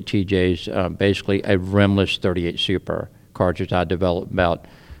 and 38 TJ is basically a rimless 38 Super cartridge I developed about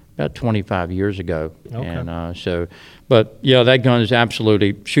 25 years ago. Okay. And but yeah, that gun is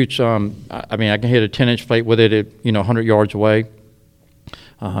absolutely shoots. I mean, I can hit a 10-inch plate with it at 100 yards away.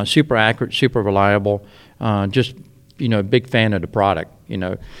 Super accurate, super reliable. Just big fan of the product.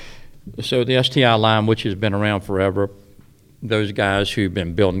 So the STI line, which has been around forever, those guys who've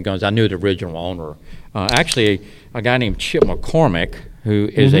been building guns. I knew the original owner. Actually, a guy named Chip McCormick, who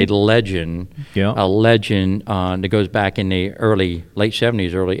is a legend, that goes back in the late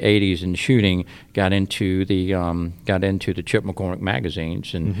 70s, early 80s in shooting, got into the Chip McCormick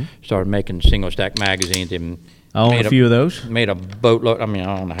magazines and started making single stack magazines and I own a few of those. Made a boatload. I mean,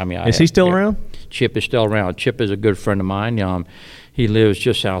 I don't know how many I have. Is he still around? Chip is still around. Chip is a good friend of mine. He lives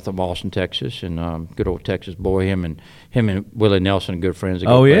just south of Austin, Texas, and good old Texas boy. Him and Willie Nelson are good friends.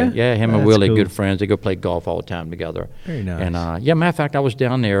 Yeah, him and Willie, good friends. They go play golf all the time together. Very nice. And matter of fact, I was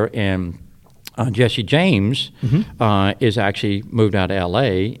down there, and Jesse James is actually moved out of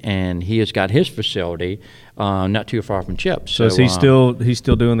L.A. and he has got his facility not too far from Chip's. So is he's still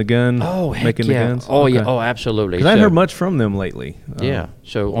doing the gun? Making the guns? Oh yeah, oh absolutely. Because I haven't heard much from them lately. Yeah.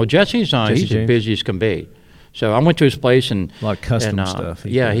 So Jesse's he's as busy as can be. So I went to his place and a lot of custom stuff.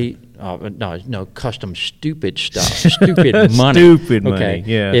 No custom stupid stuff, stupid money, stupid money.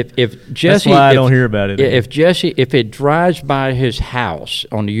 Yeah. If Jesse, that's why I don't hear about it. If it drives by his house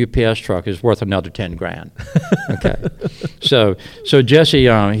on the UPS truck, it's worth another $10,000. Okay. So Jesse,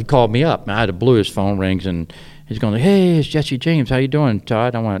 he called me up. I had to blew his phone rings and he's going, "Hey, it's Jesse James. How you doing,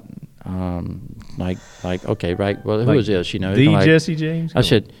 Todd?" I went, okay, right. Well, who is this? Jesse James? I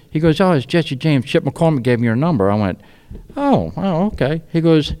said, he goes, "Oh, it's Jesse James. Chip McCormick gave me your number." I went, oh, okay. He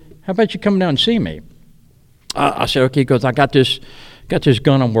goes, "How about you come down and see me?" I said, okay. He goes, "I got this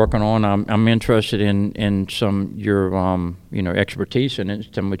gun I'm working on. I'm interested in some your expertise in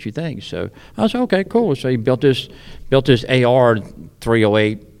it. Tell me what you think." So I said, okay, cool. So he built this AR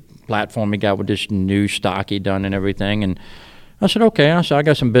 308 platform he got with this new stock he done and everything. And I said, okay. I said, I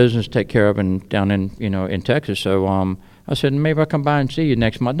got some business to take care of down in Texas. So I said, maybe I'll come by and see you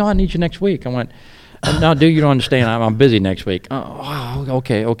next month. No, I need you next week. I went, "No, dude, you don't understand. I'm busy next week." "Oh, wow,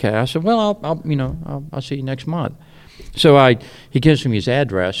 okay. I said, "Well, I'll see you next month." So he gives me his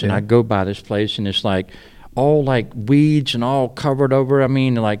address, and I go by this place, and it's like all like weeds and all covered over. I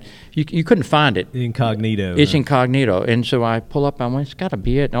mean, like you couldn't find it. Incognito. It's incognito. And so I pull up, I went, it's got to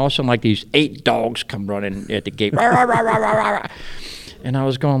be it. And all of a sudden, like these 8 dogs come running at the gate. And I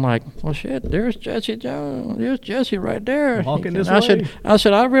was going like, well, shit, there's Jesse Jones. There's Jesse right there. Walking this way. I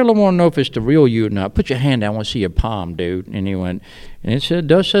said, I really want to know if it's the real you or not. Put your hand down. I want to see your palm, dude. And he went, and it said,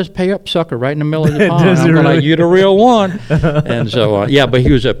 says pay up, sucker, right in the middle of the palm. I'm really? Like, you're the real one. And so, but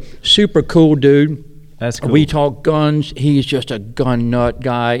he was a super cool dude. That's cool. We talk guns. He's just a gun nut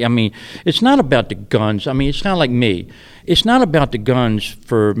guy. I mean, it's not about the guns. I mean, it's kind of like me. It's not about the guns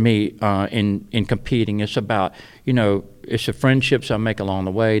for me in competing. It's about, it's the friendships I make along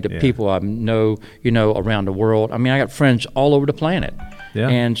the way, the people I know, around the world. I mean, I got friends all over the planet. Yeah.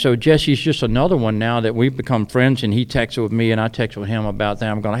 And so Jesse's just another one now that we've become friends, and he texted with me and I texted with him about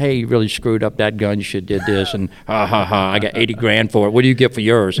that. I'm going, "Hey, you really screwed up that gun. You should have did this." And I got $80,000 for it. What do you get for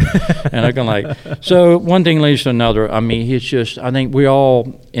yours? And I'm going like, so one thing leads to another. I mean, I think we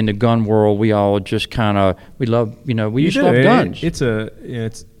all in the gun world, we all just kind of, we love, we just love guns.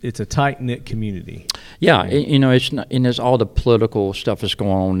 It's a tight-knit community. Yeah, it's not, and there's all the political stuff that's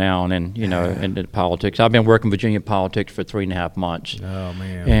going on now, and and the politics. I've been working Virginia politics for 3.5 months. Oh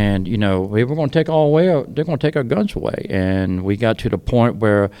man! And we were going to take all away. They're going to take our guns away, and we got to the point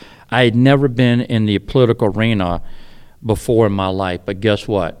where I had never been in the political arena before in my life. But guess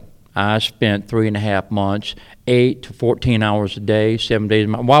what? I spent 3.5 months, 8 to 14 hours a day, 7 days.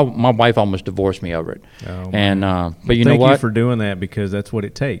 My wife almost divorced me over it. Oh, and but you know what? Thank you for doing that, because that's what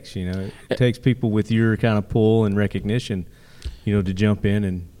it takes. It takes people with your kind of pull and recognition, to jump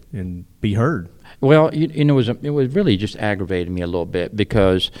in and be heard. Well, it was really just aggravating me a little bit,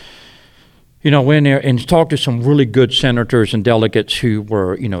 because went in there and talked to some really good senators and delegates who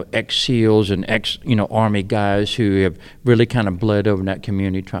were, ex-SEALs and Army guys who have really kind of bled over in that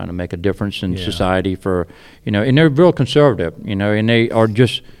community, trying to make a difference in society for, and they're real conservative, and they are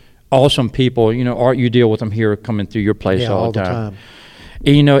just awesome people. Art, you deal with them here coming through your place all the time.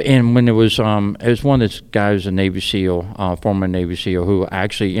 And when it was one of those guys, a Navy SEAL, former Navy SEAL, who I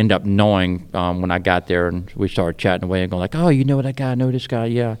actually ended up knowing when I got there, and we started chatting away and going like, "Oh, you know that guy? I know this guy,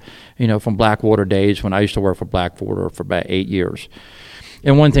 yeah." From Blackwater days, when I used to work for Blackwater for about 8 years.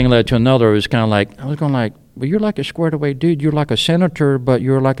 And one thing led to another. It was kind of like, I was going like, "Well, you're like a squared away dude. You're like a senator, but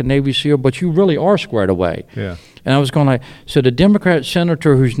you're like a Navy SEAL, but you really are squared away." Yeah. And I was going like, so the Democrat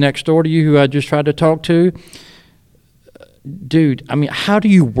senator who's next door to you, who I just tried to talk to, dude, I mean, how do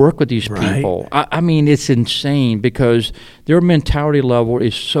you work with these people? I mean, it's insane, because their mentality level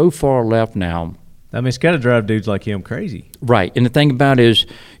is so far left now. I mean, it's got to drive dudes like him crazy. Right. And the thing about it is,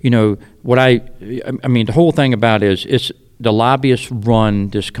 I mean, the whole thing about it is, it's the lobbyists run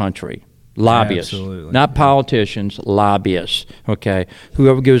this country. Lobbyists. Absolutely. Not politicians, lobbyists. Okay.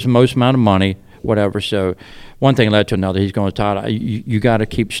 Whoever gives the most amount of money, whatever. So one thing led to another. He's going, "Todd, you got to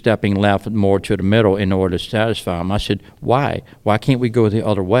keep stepping left more to the middle in order to satisfy him." I said, "Why? Why can't we go the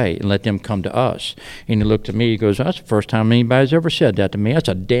other way and let them come to us?" And he looked at me. He goes, "That's the first time anybody's ever said that to me. That's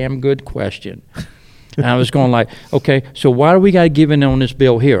a damn good question." And I was going like, okay, so why do we got to give in on this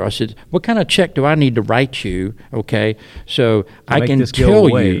bill here? I said, what kind of check do I need to write you, okay, so I can tell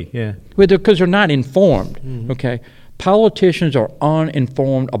you? Yeah. Because they're not informed, okay? politicians are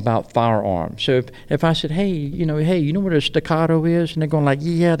uninformed about firearms. So if I said, hey, you know what a staccato is? And they're going like,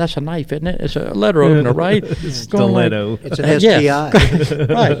 yeah, that's a knife, isn't it? It's a letter opener, right? Stiletto. It's an STI.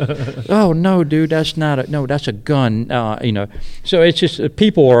 Right. Oh, no, dude, that's a gun. So it's just,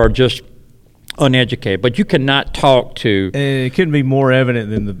 people are just uneducated, but you cannot talk to. It couldn't be more evident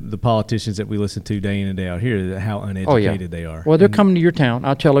than the politicians that we listen to day in and day out here, how uneducated they are. Well, they're coming to your town.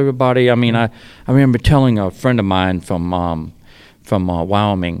 I'll tell everybody. I mean, I remember telling a friend of mine from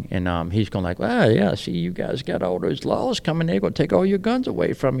Wyoming, and he's going like, well, yeah, see, you guys got all those laws coming. They're going to take all your guns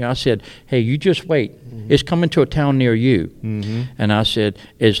away from you. I said, hey, you just wait. It's coming to a town near you. And I said,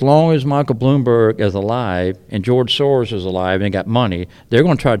 as long as Michael Bloomberg is alive and George Soros is alive and got money, they're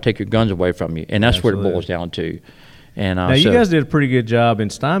going to try to take your guns away from you. And that's Absolutely. What it boils down to. And now, you guys did a pretty good job in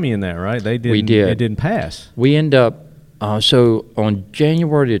stymieing that, right? We did. It didn't pass. We end up. So on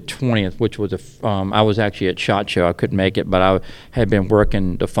January the 20th, which was I was actually at SHOT Show. I couldn't make it, but I had been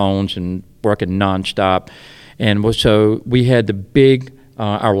working the phones and working nonstop. And so we had the big,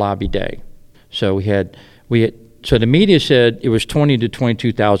 our lobby day. So so the media said it was 20 to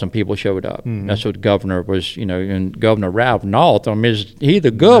 22,000 people showed up. That's what the governor was, and Governor Ralph Northam he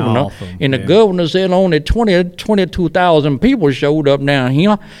the governor. And the governor said only 22,000 people showed up down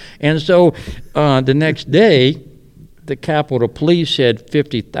here. And so the next day, the Capitol Police said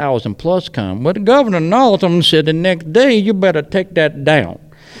 50,000 plus come. But the Governor Northam said the next day, you better take that down.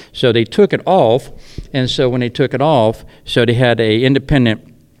 So they took it off, and so when they took it off, so they had a independent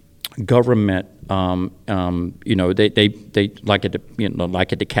government, they like at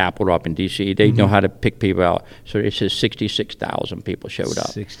the Capitol up in D.C., they know how to pick people out. So it says 66,000 people showed up.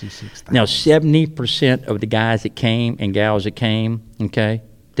 66,000. Now 70% of the guys that came and gals that came, okay,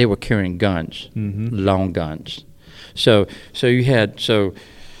 they were carrying guns, long guns. So you had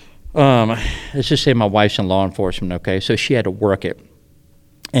let's just say my wife's in law enforcement, okay? So she had to work it,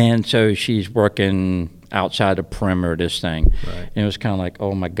 and so she's working outside the perimeter of this thing. Right. And it was kind of like,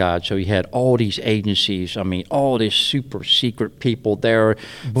 oh my God. So you had all these agencies, all these super secret people there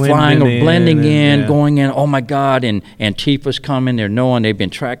blending in, going in, oh my God, and Antifa's coming, they've been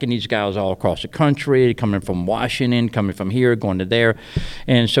tracking these guys all across the country, coming from Washington, coming from here, going to there.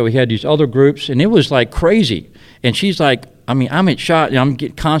 And so we had these other groups, and it was like crazy. And she's like, I'm at SHOT, and I'm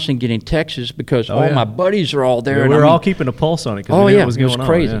constantly getting texts because my buddies are all there. Yeah, and we were all keeping a pulse on it because we knew what was going on. It was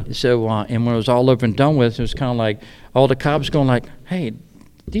crazy. Yeah. So, and when it was all over and done with, it was kind of like all the cops going like, hey,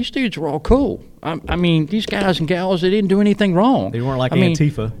 these dudes were all cool. These guys and gals, they didn't do anything wrong. They weren't like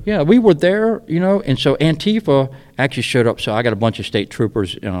Antifa. Yeah, we were there, and so Antifa actually showed up. So I got a bunch of state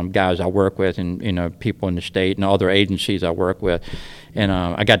troopers, guys I work with, and people in the state and other agencies I work with. And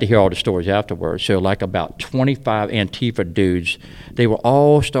I got to hear all the stories afterwards. So like about 25 Antifa dudes, they were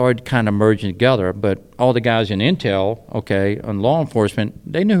all started kind of merging together. But all the guys in intel, and law enforcement,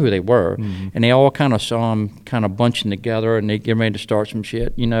 they knew who they were. And they all kind of saw them kind of bunching together, and they get ready to start some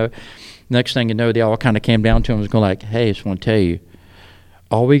shit, Next thing you know, they all kind of came down to him and was going like, hey, I just want to tell you,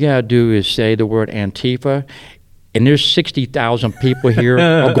 all we got to do is say the word Antifa, and there's 60,000 people here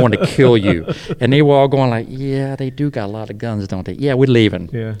are going to kill you. And they were all going like, yeah, they do got a lot of guns, don't they? Yeah, we're leaving.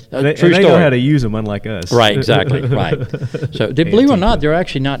 Yeah. True story. They know how to use them, unlike us. Right, exactly, right. So believe it or not, they're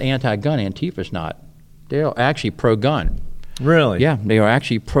actually not anti-gun. Antifa's not. They're actually pro-gun. Really? Yeah, they are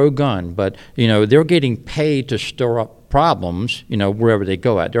actually pro-gun. But, they're getting paid to stir up problems, wherever they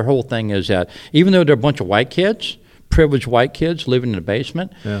go at. Their whole thing is that even though they're a bunch of white kids, privileged white kids living in the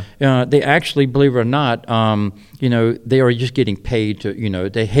basement, they actually, believe it or not, they are just getting paid to,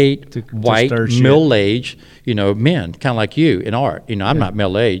 they hate white, middle-aged, men, kind of like you in art. I'm not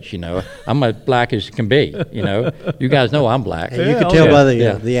middle-aged, I'm as black as can be, You guys know I'm black. Hey, you could tell by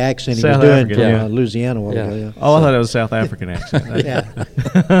the accent he was doing from Louisiana a while ago. Oh, I thought it was a South African accent.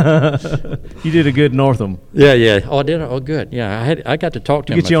 You did a good Northam. Yeah. Oh, I did? Oh, good. Yeah, I got to talk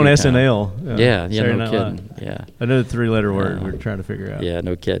to him. Get you on SNL. Yeah, no kidding. Yeah. Another three-letter word we're trying to figure out. Yeah,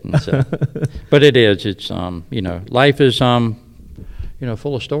 no kidding. So, but it's life is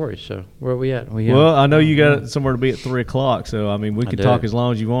full of stories. So where are we at? Well, I know you got somewhere to be at 3:00. So we could talk as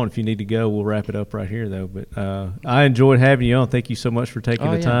long as you want. If you need to go, we'll wrap it up right here though. But I enjoyed having you on. Thank you so much for taking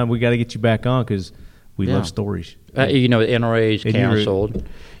the time. We got to get you back on because we love stories. The NRA is canceled.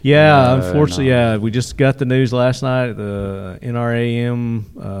 Yeah, unfortunately, we just got the news last night. The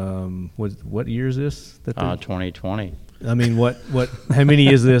NRAM, what year is this? 2020. I mean, how many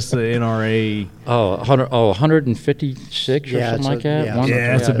is this NRA? 156 or something like that.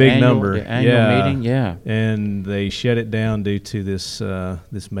 Yeah, it's a big number. The annual meeting, yeah. And they shut it down due to this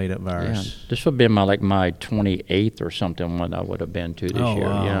made-up virus. Yeah. This would have been my 28th or something when I would have been to this year.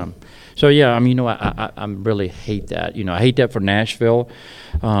 Wow. Yeah. So yeah, I mean, I really hate that. I hate that for Nashville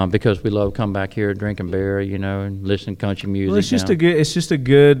because we love coming back here, drinking beer, and listening to country music. Well, it's just a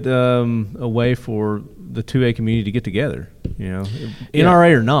good a way for the 2A community to get together.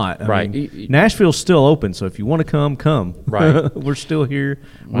 NRA or not, I mean, Nashville's still open, so if you want to come. Right, we're still here.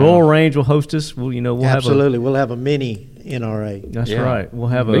 Wow. Royal Range will host us. We'll we'll have a mini NRA. That's right. We'll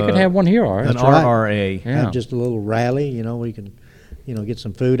have we could have one here, all right. An RRA. Yeah. Have just a little rally. We can, get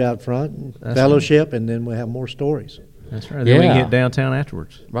some food out front, and fellowship, and then we'll have more stories. That's right. Then we can get downtown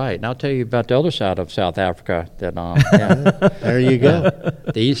afterwards. Right. And I'll tell you about the other side of South Africa. That there you go.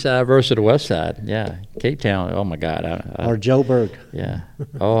 The east side versus the west side. Yeah. Cape Town. Oh my God. Or Joburg. Yeah.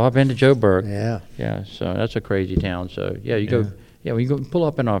 Oh, I've been to Joburg. Yeah. Yeah. So that's a crazy town. So yeah, you go. Yeah, when you go pull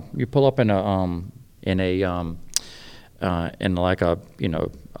up in a like a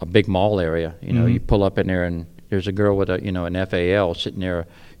big mall area. You pull up in there and there's a girl with an FAL sitting there,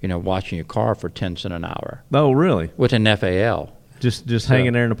 watching your car for 10 cents an hour. Oh, really? With an FAL. Just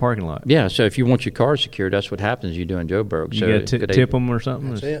hanging there in the parking lot. Yeah, so if you want your car secured, that's what happens. You do in Joburg. So you got to tip them or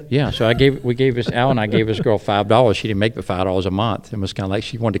something? That's it. Yeah, so we gave this girl $5. She didn't make the $5 a month. It was kind of like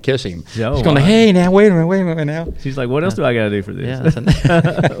she wanted to kiss him. Oh, she's going like, hey, now, wait a minute now. She's like, what else do I got to do for this?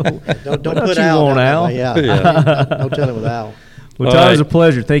 Yeah, don't put Al. Al? Yeah. Don't tell him with Al. Well, Todd, it was a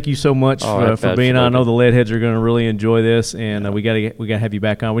pleasure. Thank you so much for being on. I know the Leadheads are going to really enjoy this, and we got to have you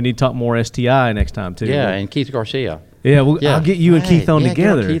back on. We need to talk more STI next time too. Yeah, and Keith Garcia. Yeah, I'll get you and Keith on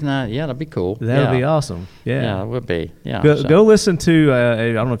together. Keith and I, that'd be cool. That'd be awesome. Yeah, it would be. Yeah, go listen to.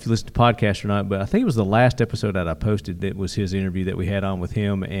 I don't know if you listen to podcasts or not, but I think it was the last episode that I posted that was his interview that we had on with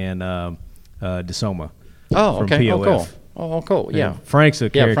him and DeSoma. Oh, from okay. POF. Oh, cool. Yeah. Frank's a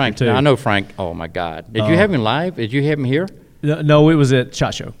character Frank. too. I know Frank. Oh my God. Did you have him live? Did you have him here? No, it was at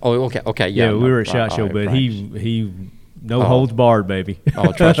SHOT Show. Oh, okay. Yeah, we were at SHOT Show, but he no holds barred, baby.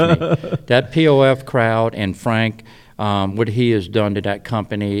 Oh, trust me. That POF crowd and Frank, what he has done to that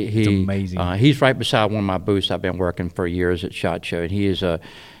company, it's amazing. He's right beside one of my booths. I've been working for years at SHOT Show, and he's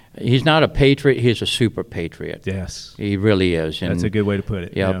not a patriot. He's a super patriot. Yes, he really is. And that's a good way to put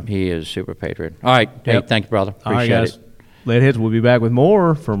it. Yep, he is super patriot. All right, hey, thank you, brother. Appreciate it. Leadheads, we'll be back with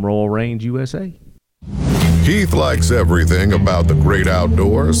more from Royal Range, USA. Keith likes everything about the great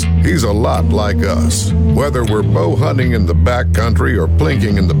outdoors. He's a lot like us. Whether we're bow hunting in the backcountry or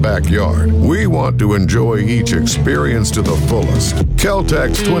plinking in the backyard, we want to enjoy each experience to the fullest.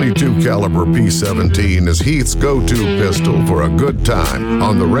 Kel-Tec's 22 caliber P17 is Heath's go-to pistol for a good time,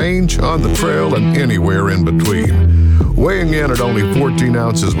 on the range, on the trail, and anywhere in between. Weighing in at only 14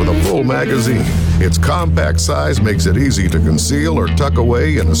 ounces with a full magazine, its compact size makes it easy to conceal or tuck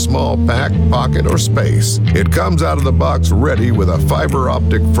away in a small pack, pocket, or space. It comes out of the box ready with a fiber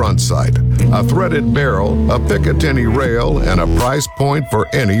optic front sight, a threaded barrel, a Picatinny rail, and a price point for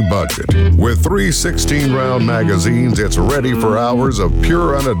any budget. With 3 16-round magazines, it's ready for hours of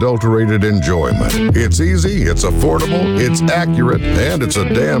pure unadulterated enjoyment. It's easy, it's affordable, it's accurate, and it's a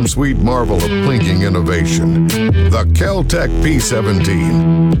damn sweet marvel of plinking innovation. The Kel-Tec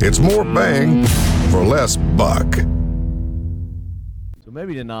P17. It's more bang for less buck. So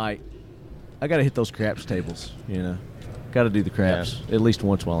maybe tonight, I got to hit those craps tables, Got to do the craps at least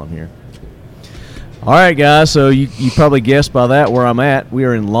once while I'm here. All right, guys, so you probably guessed by that where I'm at. We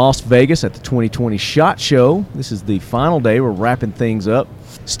are in Las Vegas at the 2020 SHOT Show. This is the final day. We're wrapping things up.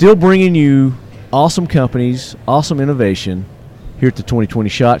 Still bringing you awesome companies, awesome innovation here at the 2020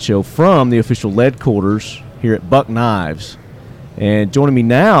 SHOT Show from the official lead quarters here at Buck Knives. And joining me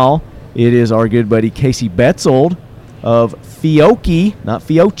now, it is our good buddy Casey Betzold of Fiocchi, not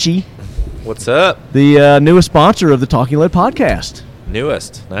Fiocchi. What's up? The newest sponsor of the Talking Lead podcast.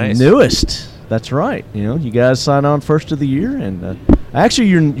 Newest, nice. Newest, that's right. You guys signed on first of the year, and actually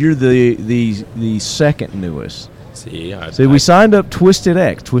you're the second newest. See, we signed up Twisted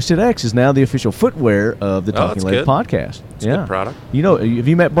X. Twisted X is now the official footwear of the Talking Lead podcast. It's a good product. Have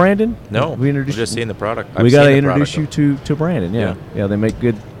you met Brandon? No, we I've just seen the product. We got to introduce you to Brandon. Yeah, they make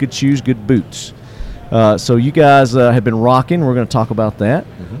good shoes, good boots. So you guys have been rocking. We're going to talk about that.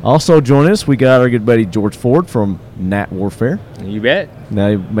 Mm-hmm. Also joining us, we got our good buddy George Ford from Nat Warfare. You bet. Now,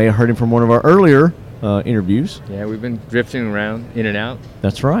 you may have heard him from one of our earlier interviews. Yeah, we've been drifting around, in and out.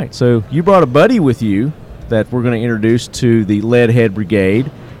 That's right. So you brought a buddy with you that we're going to introduce to the Leadhead Brigade,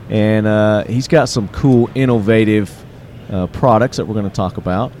 and he's got some cool, innovative products that we're going to talk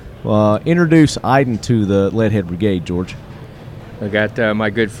about. Introduce Iden to the Leadhead Brigade, George. I got my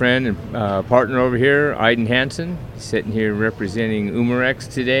good friend and partner over here, Iden Hansen, sitting here representing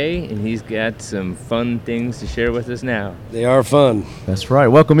Umarex today, and he's got some fun things to share with us now. They are fun. That's right.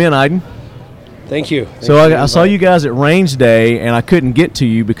 Welcome in, Iden. Thank you. So I saw you guys at range day, and I couldn't get to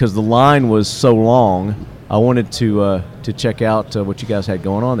you because the line was so long. I wanted to check out what you guys had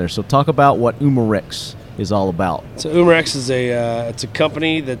going on there. So talk about what Umarex is all about. So Umarex is it's a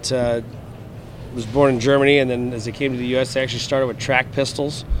company that was born in Germany, and then as they came to the U.S., they actually started with track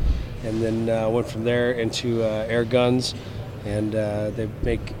pistols, and then went from there into air guns, and they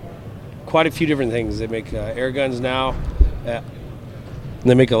make quite a few different things. They make air guns now.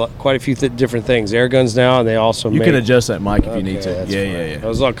 They make quite a few different things. Air guns now, and they also You make... can adjust that mic if you need to. Yeah. I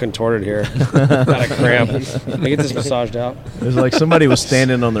was all contorted here. Got a cramp. Can I get this massaged out? It was like somebody was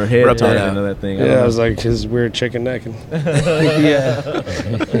standing on their head Rub that talking out. into that thing. Yeah, I was like his weird chicken neck. And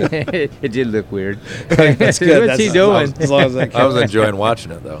It did look weird. That's good. What's he doing? As long as I I was enjoying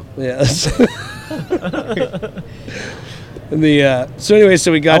watching it though. Yes. And so anyway,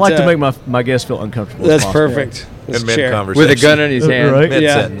 so we got. I like to make my guests feel uncomfortable. That's as possible. perfect. This In chair. mid-conversation. With a gun in his hand. Right. Mid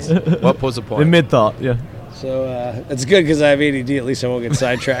Yeah. sentence. What was the point? In mid thought, yeah. So it's good because I have ADD. At least I won't get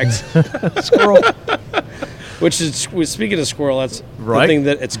sidetracked. Squirrel. Which is, speaking of squirrel, that's Right. the thing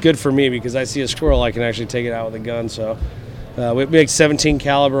that it's good for me because I see a squirrel, I can actually take it out with a gun. So we make 17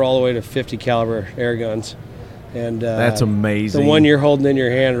 caliber all the way to 50 caliber air guns. And That's amazing. The one you're holding in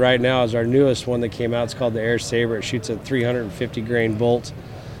your hand right now is our newest one that came out. It's called the Air Saber. It shoots a 350 grain bolt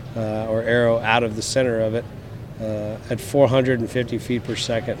or arrow out of the center of it at 450 feet per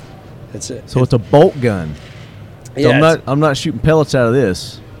second. That's it. So it's a bolt gun. So Yeah, I'm not shooting pellets out of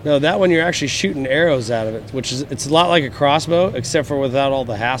this. No, that one you're actually shooting arrows out of it, which is it's a lot like a crossbow, except for without all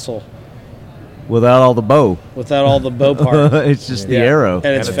the hassle, Without all the bow. without all the bow part. It's just the Yeah. arrow.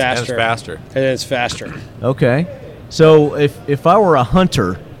 And it's And faster. it's faster. And it's faster. Okay. So if I were a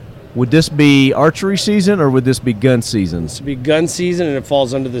hunter, would this be archery season or would this be gun season? It's to be gun season, and it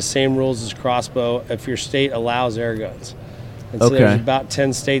falls under the same rules as crossbow if your state allows air guns. And so Okay. there's about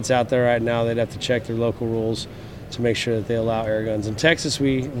 10 states out there right now. They'd have to check their local rules to make sure that they allow air guns. In Texas,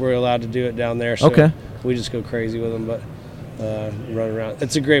 we're allowed to do it down there, so Okay. we just go crazy with them, but run around.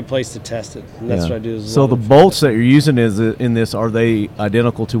 It's a great place to test it, and that's Yeah. what I do. Is So the love it. bolts that you're using in this, are they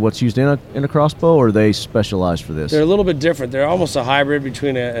identical to what's used in a crossbow, or are they specialized for this? They're a little bit different. They're almost a hybrid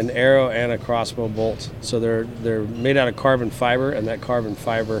between an arrow and a crossbow bolt. So they're made out of carbon fiber, and that carbon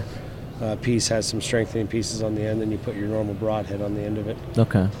fiber piece has some strengthening pieces on the end. Then you put your normal broadhead on the end of it,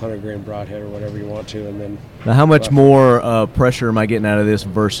 Okay. 100 grain broadhead or whatever you want to, and then Now, how much more pressure am I getting out of this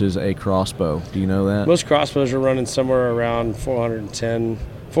versus a crossbow? Do you know that? most crossbows are running somewhere around 410,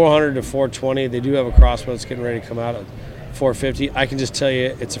 400 to 420. They do have a crossbow that's getting ready to come out at 450. I can just tell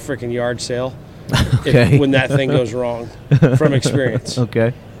you, it's a freaking yard sale Okay. when that thing goes wrong, from experience.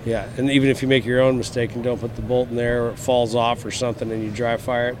 Okay. Yeah, and even if you make your own mistake and don't put the bolt in there, or it falls off or something, and you dry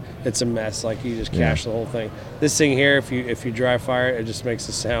fire it, it's a mess. Like you just cash the whole thing. This thing here, if you dry fire it, it just makes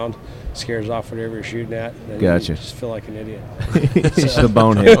a sound, scares off whatever you're shooting at. And Gotcha. You just feel like an idiot. It's a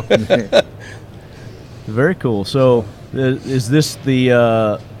bonehead. Very cool. So, is this the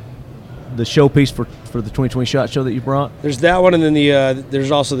showpiece for the 2020 SHOT Show that you brought? There's that one, and then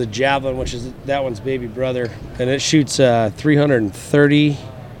there's also the Javelin, which is that one's baby brother, and it shoots 330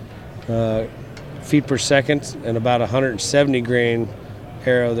 feet per second and about 170 grain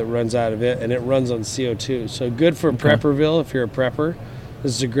arrow that runs out of it, and it runs on CO2. So good for Prepperville if you're a prepper.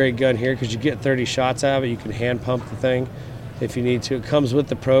 This is a great gun here because you get 30 shots out of it. You can hand pump the thing if you need to. It comes with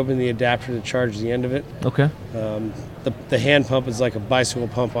the probe and the adapter to charge the end of it. Okay. The hand pump is like a bicycle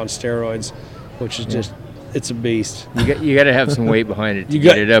pump on steroids, which is just, it's a beast. You got to have some weight behind it to You get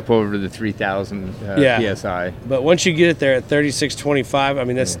got- it up over the 3,000 psi. But once you get it there at 3625, I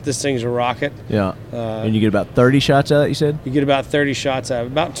mean, this thing's a rocket. Yeah. And you get about 30 shots out of it, you said? You get about 30 shots out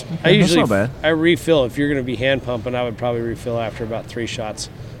of it. I that's usually not bad. I refill. If you're going to be hand pumping, I would probably refill after about 3 shots,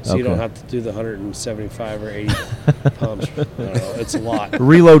 so you don't Okay. have to do the 175 or 80 pumps. I don't know, it's a lot.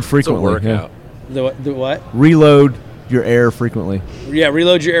 Reload It's a frequently. workout. The what? Reload your air frequently. Yeah,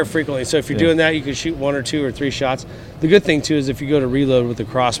 reload your air frequently. So if you're doing that, you can shoot 1 or 2 or 3 shots. The good thing too is if you go to reload with the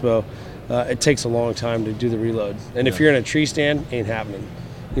crossbow, it takes a long time to do the reload. And if you're in a tree stand, ain't happening.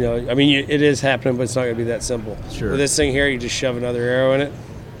 You know, I mean, it is happening, but it's not going to be that simple. Sure. With this thing here, you just shove another arrow in it,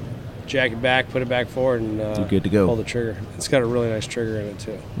 jack it back, put it back forward, and You're good to go. pull the trigger. It's got a really nice trigger in it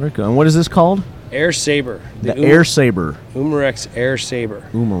too. Very cool. And what is this called? Air Saber. The Air Saber. Umarex Air Saber.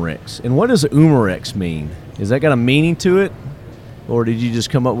 Umarex. And what does Umarex mean? Has that got a meaning to it? or did you just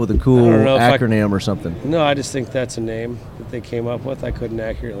come up with a I cool don't know if acronym or something? No, I just think that's a name that they came up with. I couldn't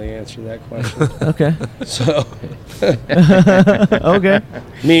accurately answer that question. Okay. So, Okay.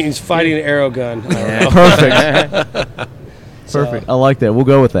 means fighting arrow gun. I don't know. Perfect. So, Perfect. I like that. We'll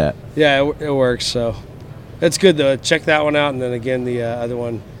go with that. Yeah, it works. So, that's good though. Check that one out, and then again the other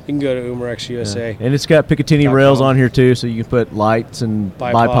one. You can go to Umarex USA. And it's got Picatinny .com. rails on here too, so you can put lights and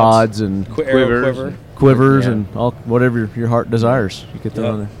bipods and Arrow quiver. quivers Yeah. and all whatever your heart desires. You get them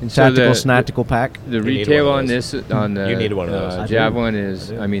Yep. on there. And So tactical, the- snactical pack. The need retail one of on those. this, on the You need one of those. I do. Javelin is,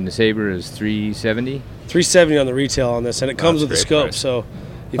 the Saber is $370. $370 on the retail on this, and it comes That's with the great scope. price. So,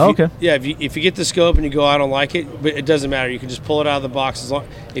 if Okay. if you get the scope and you go, I don't like it, but it doesn't matter. You can just pull it out of the box. As long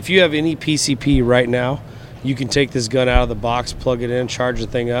if you have any PCP right now, you can take this gun out of the box, plug it in, charge the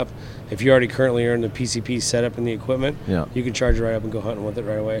thing up. If you already currently earn the PCP setup and the equipment, Yeah. you can charge it right up and go hunting with it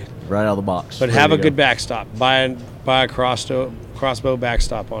right away. Right out of the box. But Ready have to a go. good backstop. Buy a crossbow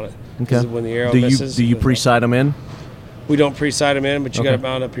backstop on it. 'Cause Okay. when the arrow do you misses, do you pre-sight them in? we don't pre-sight them in, but you got to Okay.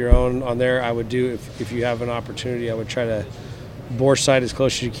 mount up your own on there. I would do if you have an opportunity. I would try to bore sight as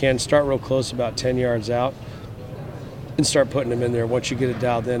close as you can. Start real close, about 10 yards out, and start putting them in there. Once you get it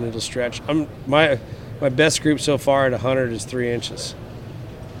dialed in, it'll stretch. My best group so far at 100 is 3 inches,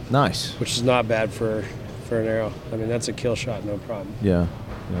 Nice. which is not bad for an arrow. I mean, that's a kill shot, no problem. Yeah.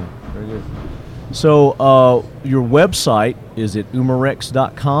 Very good. So your website is at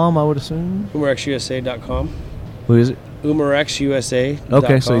umarex.com, I would assume. UmarexUSA.com. Who is it? UmarexUSA.com.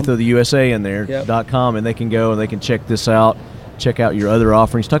 Okay, so you throw the USA in there, Yep. .com, and they can go and they can check this out, check out your other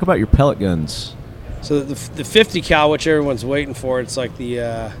offerings. Talk about your pellet guns. So the 50 cal, which everyone's waiting for, it's like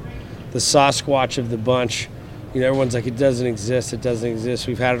the Sasquatch of the bunch. You know, everyone's like, it doesn't exist. It doesn't exist.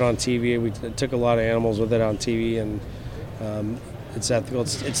 We've had it on TV. We took a lot of animals with it on TV, and it's ethical.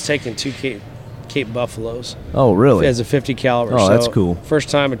 It's taken 2 Cape buffaloes Oh, really? as a 50 caliber. Oh, so that's cool. First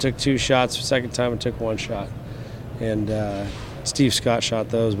time it took 2 shots. Second time it took 1 shot, and Steve Scott shot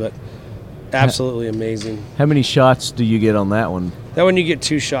those. But absolutely amazing. How many shots do you get on that one? That one you get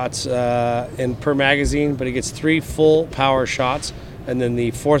 2 shots in per magazine, but it gets 3 full power shots, and then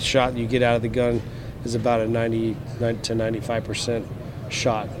the 4th shot you get out of the gun is about a 90 to 95%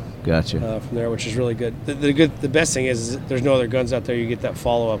 shot Gotcha. from there, which is really good. The best thing is there's no other guns out there you get that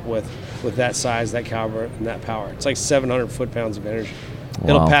follow up with that size, that caliber, and that power. It's like 700 foot-pounds of energy.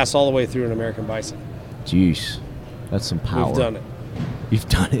 It'll Wow. pass all the way through an American Bison. Jeez, that's some power. We've done it. You've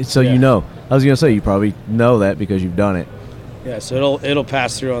done it, so Yeah. you know. I was gonna say you probably know that because you've done it. Yeah, so it'll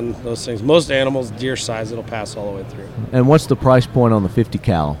pass through on those things. Most animals, deer size, it'll pass all the way through. And what's the price point on the 50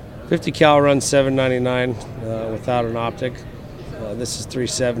 cal? 50 cal runs $799 without an optic. This is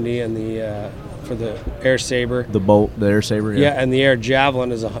 $370, and the for the Air Saber. The bolt, the Air Saber. Yeah, and the Air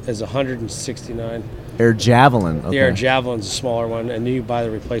Javelin is $169. Air Javelin. Okay. The Air Javelin's a smaller one, and you buy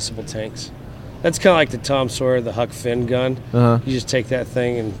the replaceable tanks. That's kind of like the Tom Sawyer, the Huck Finn gun. Uh-huh. You just take that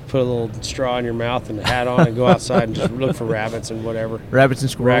thing and put a little straw in your mouth and a hat on and go outside and just look for rabbits and whatever. Rabbits and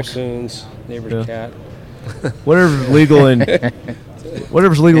squirrels. Raccoons, neighbor's Yeah. cat. Whatever's legal in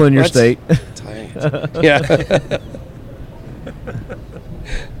whatever's legal in your That's- state. Yeah.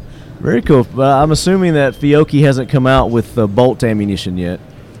 Very cool. But I'm assuming that Fiocchi hasn't come out with bolt ammunition yet.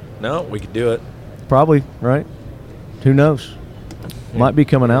 No, we could do it. Probably, right? Who knows? Might be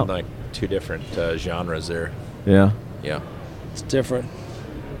coming out. Like 2 different genres there. Yeah. Yeah. It's different.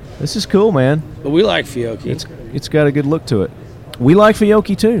 This is cool, man. But we like Fiocchi. It's got a good look to it. We like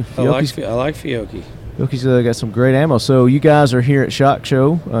Fiocchi too. I like Fiocchi's Fiocchi. got some great ammo. So you guys are here at SHOT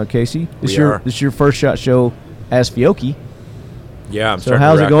Show, Casey. This We are. This is your first SHOT Show as Fiocchi. Yeah, I'm So starting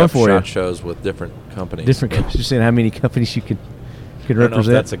how's to it rack going up for you? shot shows with different companies. Different but companies. Just saying how many companies you could I don't know if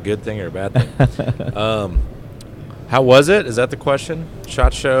represent. that's a good thing or a bad thing. How was it? Is that the question?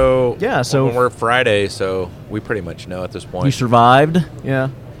 SHOT Show? Yeah, so- Well, we're Friday, so we pretty much know at this point. You survived. Yeah.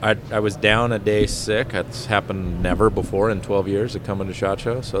 I was down a day sick. That's happened never before in 12 years to come into SHOT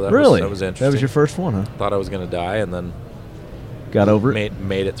Show, so that Really? was interesting. That was your first one, huh? Thought I was going to die, and then Got over it.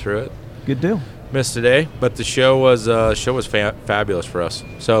 made it through it. Good deal. Missed today, but the show was fabulous for us.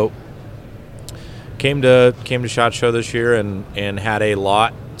 So came to SHOT Show this year and had a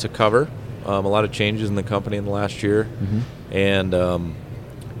lot to cover. A lot of changes in the company in the last year, and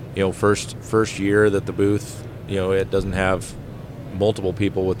first year that the booth, it doesn't have multiple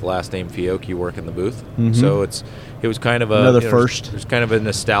people with the last name Fiocchi work in the booth. So it was kind of Another first. There's kind of a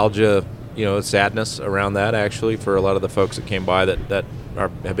nostalgia, sadness around that actually for a lot of the folks that came by that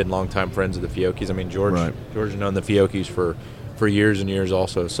have been longtime friends of the Fiocchis. I mean, George has known the Fiocchis for years and years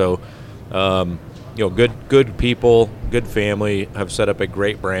also. So good people, good family, have set up a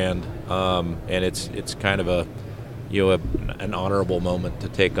great brand, and it's kind of a an honorable moment to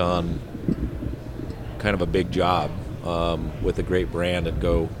take on kind of a big job with a great brand and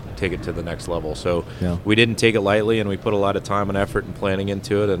go take it to the next level. So we didn't take it lightly, and we put a lot of time and effort and planning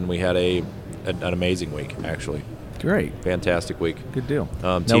into it, and we had an amazing week, actually. Great. Fantastic week. Good deal.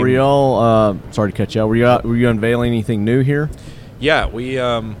 Now, were you all, sorry to cut you out, were you unveiling anything new here? Yeah,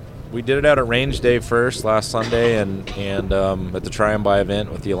 we did it out at Range Day first last Sunday, and at the Try and Buy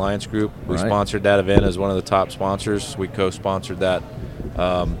event with the Alliance Group. We sponsored that event as one of the top sponsors. We co-sponsored that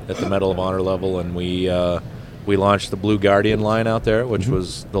at the Medal of Honor level, and we launched the Blue Guardian line out there, which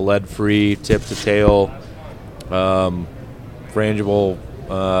was the lead-free, tip-to-tail, frangible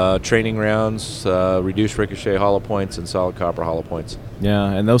training rounds, reduced ricochet hollow points, and solid copper hollow points.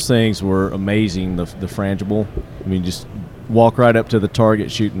 Yeah, and those things were amazing, the frangible. I mean, just walk right up to the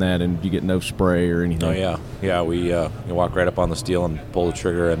target shooting that, and you get no spray or anything. Oh, yeah. We you walk right up on the steel and pull the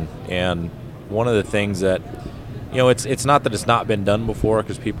trigger. And one of the things that, it's not that it's not been done before,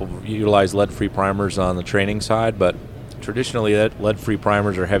 because people utilize lead-free primers on the training side, but traditionally lead-free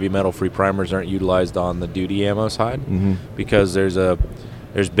primers or heavy metal-free primers aren't utilized on the duty ammo side because there's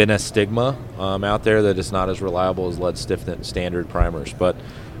been a stigma out there that it's not as reliable as lead-stiffened standard primers. But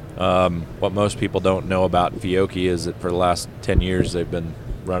what most people don't know about Fiocchi is that for the last 10 years they've been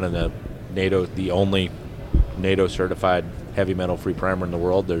running the only NATO-certified heavy metal-free primer in the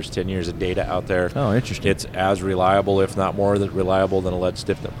world. There's 10 years of data out there. Oh, interesting. It's as reliable, if not more reliable, than a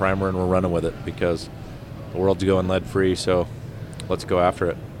lead-stiffened primer, and we're running with it because the world's going lead-free, so let's go after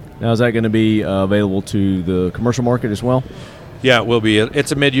it. Now, is that going to be available to the commercial market as well? Yeah, it will be.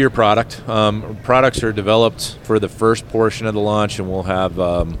 It's a mid-year product. Products are developed for the first portion of the launch, and we have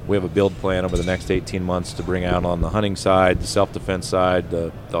a build plan over the next 18 months to bring out on the hunting side, the self-defense side,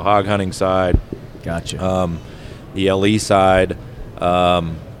 the hog hunting side. Gotcha. The LE side,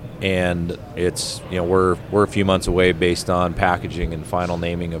 and it's we're a few months away based on packaging and final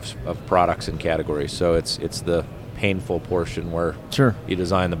naming of products and categories. So it's the painful portion where you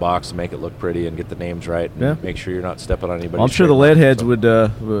design the box and make it look pretty and get the names right and make sure you're not stepping on anybody. Well, I'm sure the lead heads would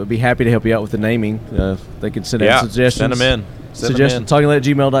be happy to help you out with the naming. They could send out suggestions. Send them in.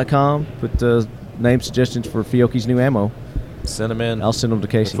 Talkinglead@gmail.com. Put name suggestions for Fiocchi's new ammo. Send them in. I'll send them to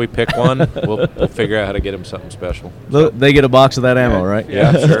Casey. If we pick one, we'll figure out how to get them something special. They get a box of that ammo, right?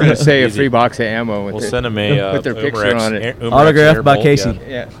 Yeah, sure. I was going to say a free box of ammo. We'll send them with their picture on it. Autographed by Casey.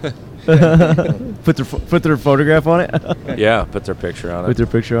 Yeah. Put their photograph on it. Yeah, put their picture on it. Put their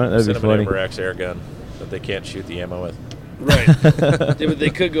picture on it. That'd send be funny. Send them an Umarex air gun that they can't shoot the ammo with. Right. Yeah, but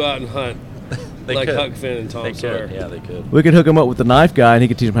they could go out and hunt like Huck Finn and Tom Sawyer. Yeah, they could. We could hook him up with the knife guy, and he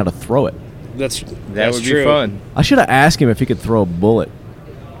could teach him how to throw it. That would true. be fun. I should have asked him if he could throw a bullet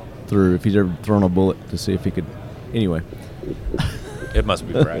through, if he's ever thrown a bullet, to see if he could. Anyway. It must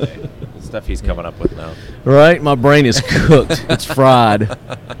be Friday. The stuff he's coming up with now. Right? My brain is cooked. It's fried.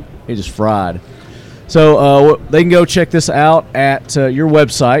 It's just fried. So they can go check this out at your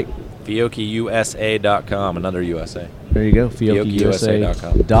website. FiocchiUSA.com, another USA. There you go,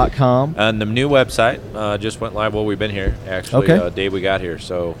 FiocchiUSA.com. And the new website just went live while we've been here, actually, day we got here.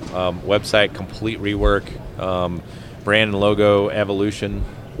 So website, complete rework, brand and logo evolution.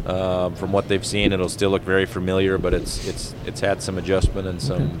 From what they've seen, it'll still look very familiar, but it's had some adjustment and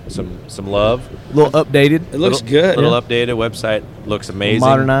some love. A little updated. It looks good. A little updated. Website looks amazing.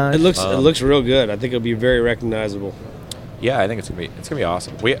 Modernized. It looks real good. I think it'll be very recognizable. Yeah, I think it's gonna be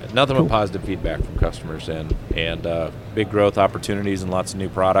awesome. We nothing but positive feedback from customers and big growth opportunities and lots of new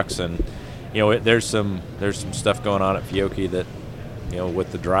products, and there's some stuff going on at Fiocchi that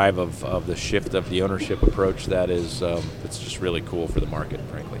with the drive of the shift of the ownership approach that is it's just really cool for the market,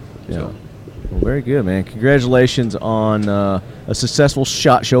 frankly. Yeah. So. Well, very good, man. Congratulations on a successful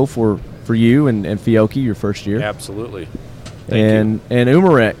SHOT Show for you and Fiocchi, your first year. Absolutely. Thank you. And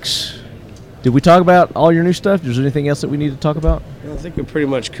Umarex. Did we talk about all your new stuff? Is there anything else that we need to talk about? I think we pretty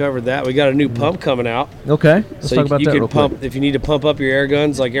much covered that. We got a new pump coming out. Okay, let's talk about that real quick. If you need to pump up your air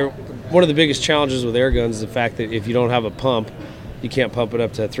guns, one of the biggest challenges with air guns is the fact that if you don't have a pump, you can't pump it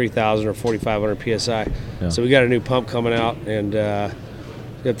up to 3,000 or 4,500 psi. Yeah. So we got a new pump coming out, and you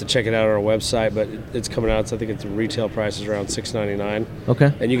have to check it out on our website. But it's coming out. I think the retail price is around $699.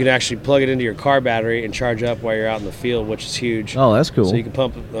 Okay. And you can actually plug it into your car battery and charge up while you're out in the field, which is huge. Oh, that's cool. So you can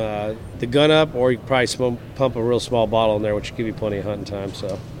pump the gun up, or you can probably pump a real small bottle in there, which will give you plenty of hunting time.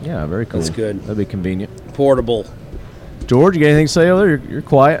 So yeah, very cool. That's good. That'd be convenient. Portable. George, you got anything to say over there? You're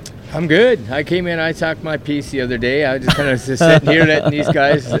quiet. I'm good. I came in, I talked my piece the other day. I was just kind of sitting here letting these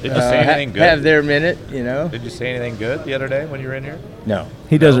guys Did you say anything good? have their minute, Did you say anything good the other day when you were in here? No.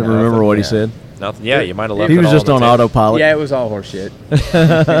 He doesn't remember what he said. Nothing. Yeah, you might have left. He it was all just on the table. autopilot. Yeah, it was all horseshit.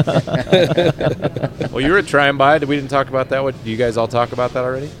 Well, you were trying by. We didn't talk about that. What, do you guys all talk about that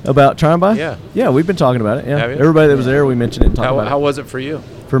already? About trying by? Yeah. Yeah, we've been talking about it. Yeah. Have you? Everybody that was there, we mentioned it and talked How, about how it. was it for you?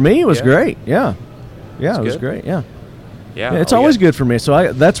 For me, it was Yeah. great. Yeah. Yeah, it was good? great. Yeah. Yeah. Yeah, it's oh, always yeah. good for me.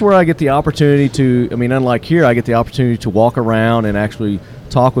 So that's where I get the opportunity to, I mean, unlike here, I get the opportunity to walk around and actually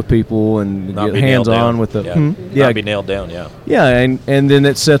talk with people and Not get be nailed hands-on down. with the. Yeah. Not be nailed down. Yeah. Yeah, and then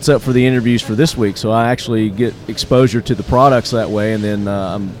it sets up for the interviews for this week. So I actually get exposure to the products that way, and then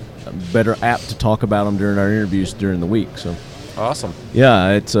I'm better apt to talk about them during our interviews during the week. So Awesome.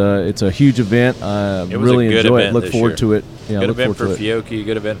 yeah, it's a huge event. I It was really a good enjoy it. event Look this forward year. to it. Yeah, Good look event for forward to it. Fiocchi,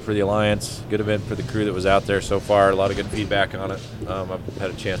 good event for the Alliance, good event for the crew that was out there so far. A lot of good feedback on it. I've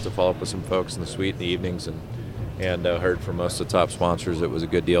had a chance to follow up with some folks in the suite in the evenings and heard from most of the top sponsors. It was a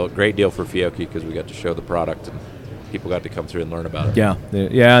good deal, great deal for Fiocchi because we got to show the product and people got to come through and learn about it. Yeah,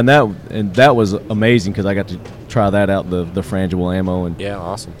 and that was amazing because I got to try that out, the frangible ammo, and Yeah,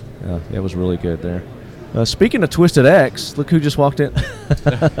 awesome. yeah, it was really good there. Speaking of Twisted X, look who just walked in.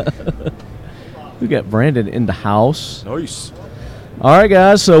 We got Brandon in the house. Nice. All right,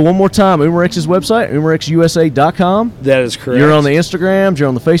 guys. So one more time, Umarex's website, umarexusa.com. That is correct. You're on the Instagrams. You're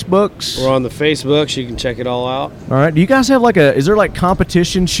on the Facebooks. We're on the Facebooks. You can check it all out. All right. Do you guys have is there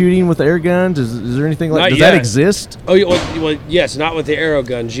competition shooting with air guns? Is there anything Not does yet. that exist? Oh, yeah, well, yes, not with the arrow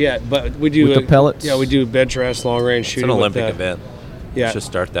guns yet, but we do With the pellets? Yeah, we do bench rest, long range It's shooting. an with Olympic the- event. Yeah, Should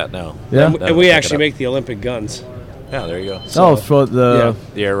start that now. Yeah. and we actually make the Olympic guns. Yeah, there you go. Oh, for the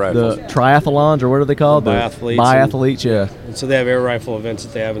The air rifles. triathlons, or what are they called? Biathletes Biathletes, yeah. And so they have air rifle events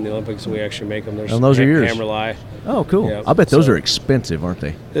that they have in the Olympics, and we actually make them. There's And those are yours? Hammer lie. Oh, cool. Yeah, I bet those so- are expensive, aren't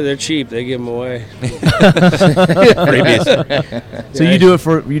they? They're cheap. They give them away. Freebies. So you do it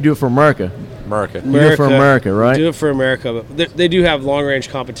for America. America. You do it for America, right? Do it for America, but they do have long range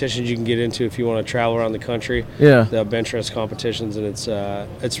competitions you can get into if you want to travel around the country. Yeah. They have bench rest competitions, and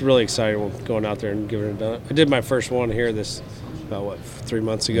it's really exciting going out there and giving it a done. I did my first one here about 3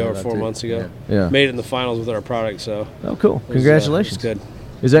 months ago or 4 months ago. Yeah. Made it in the finals with our product, so Oh, cool. it was, Congratulations. it's good.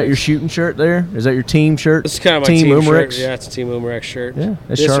 Is that your shooting shirt there? Is that your team shirt? This is kind of my team Umarex? shirt. Yeah, it's a Team Umarex shirt. Yeah,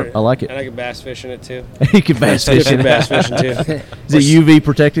 that's This sharp. shirt- I like it. And I can bass fish in it too. You can bass Good fish in for it. bass fishing too. Is it UV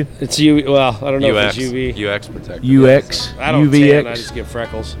protected? It's UV. Well, I don't know UX. if it's UV. UX protected. UX? I don't UVX? tan. I just get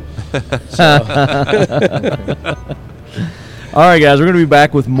freckles. All right, guys, we're going to be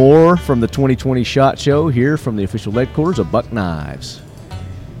back with more from the 2020 SHOT Show here from the official headquarters of Buck Knives.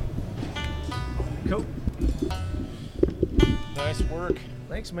 Cool. Nice work.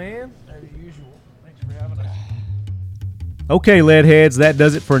 Thanks, man. As usual. Thanks for having us. Okay, lead heads, that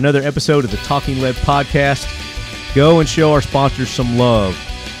does it for another episode of the Talking Lead podcast. Go and show our sponsors some love.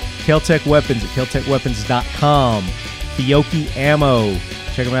 Keltec Weapons at keltecweapons.com. Fiocchi Ammo.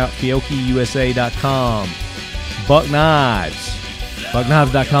 Check them out, fiocchiusa.com. Buck Knives.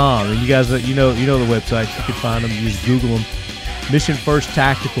 Buckknives.com. And you guys, you know the website. You can find them. You just Google them. Mission First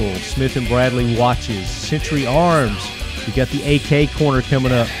Tactical. Smith & Bradley Watches. Century Arms. We got the AK Corner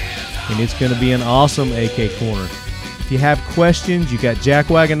coming up, and it's going to be an awesome AK Corner. If you have questions, you got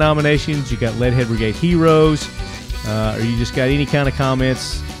Jackwagon nominations, you got Leadhead Brigade Heroes, or you just got any kind of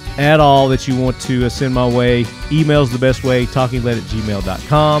comments at all that you want to send my way, email's the best way,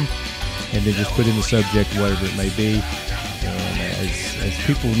 talkinglead@gmail.com, and then just put in the subject whatever it may be. And as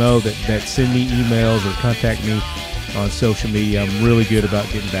people know that send me emails or contact me on social media, I'm really good about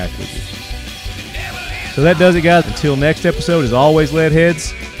getting back with you. So that does it, guys. Until next episode, as always, lead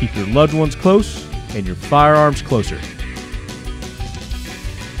heads, keep your loved ones close and your firearms closer.